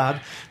really hard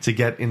to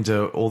get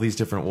into all these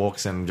different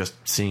walks and just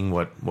seeing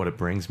what it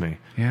brings me.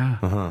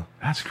 Yeah.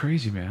 That's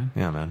crazy, man.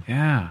 Yeah, man.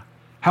 Yeah.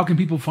 How can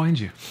people find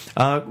you?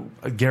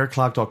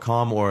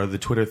 GarrettClark.com or the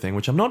Twitter thing,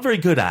 which I'm not very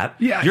good at.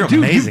 Yeah, you're dude,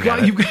 amazing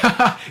at it.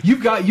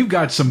 You've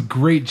got some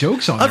great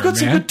jokes on there, I've got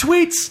some man. good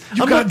tweets.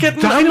 I'm not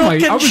getting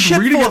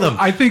shit for them.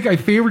 I think I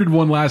favorited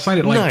one last night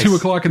at like 2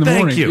 o'clock in the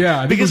morning. Thank you. Yeah,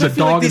 I think because it was a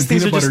dog and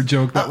peanut butter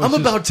joke. I'm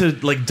about to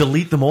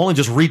delete them all and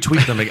just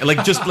retweet them again.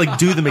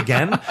 Do them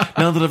again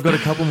now that I've got a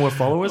couple more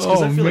followers,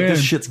 because I feel like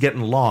this shit's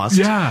getting lost.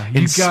 Yeah,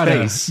 in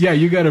space.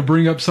 You gotta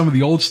bring up some of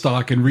the old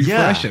stock and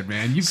refresh it,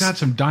 man. You've got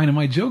some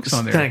dynamite jokes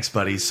on there. Thanks,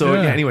 buddy. everybody. So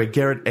anyway,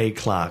 Garrett A.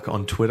 Clark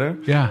on Twitter.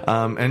 Yeah.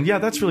 And yeah,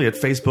 that's really it.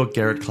 Facebook,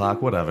 Garrett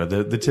Clark, whatever.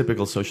 The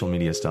typical social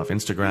media stuff.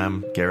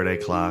 Instagram, Garrett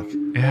A. Clark.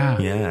 Yeah.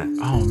 Yeah.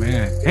 Oh,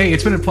 man. Hey,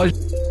 it's been a pleasure.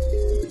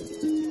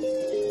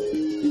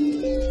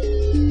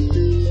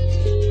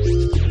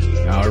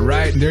 All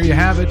right, and there you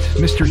have it,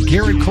 Mr.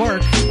 Garrett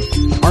Clark,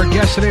 our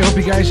guest today. I hope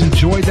you guys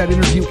enjoyed that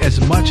interview as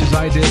much as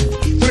I did.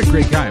 What a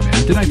great guy, man.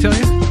 Didn't I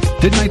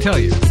tell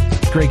you?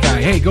 Great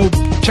guy. Hey, go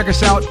check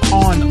us out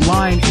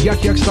online,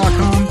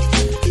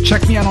 yuckyucks.com.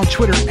 Check me out on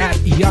Twitter at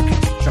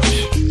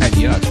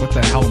yucks. What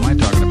the hell am I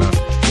talking about?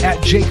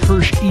 At Jake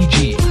Hirsch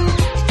EG.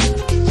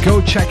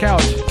 Go check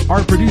out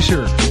our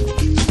producer,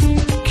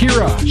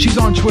 Kira. She's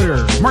on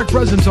Twitter. Mark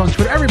Breslin's on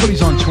Twitter.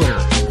 Everybody's on Twitter.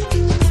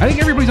 I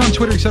think everybody's on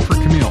Twitter except for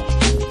Camille.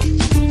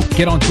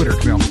 Get on Twitter,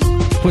 Camille,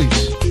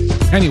 please.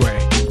 Anyway,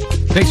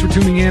 thanks for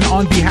tuning in.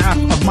 On behalf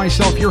of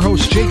myself, your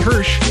host, Jake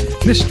Hirsch,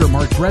 Mr.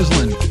 Mark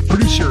Breslin,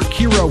 producer,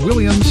 Kira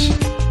Williams.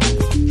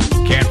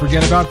 Can't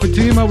forget about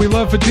Fatima. We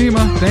love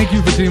Fatima. Thank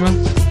you, Fatima.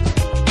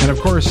 And, of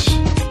course,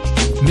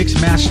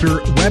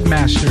 Mixmaster,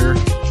 Webmaster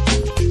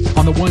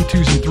on the 1,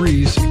 2s, and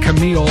 3s,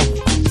 Camille.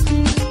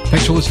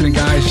 Thanks for listening,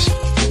 guys.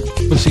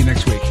 We'll see you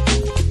next week.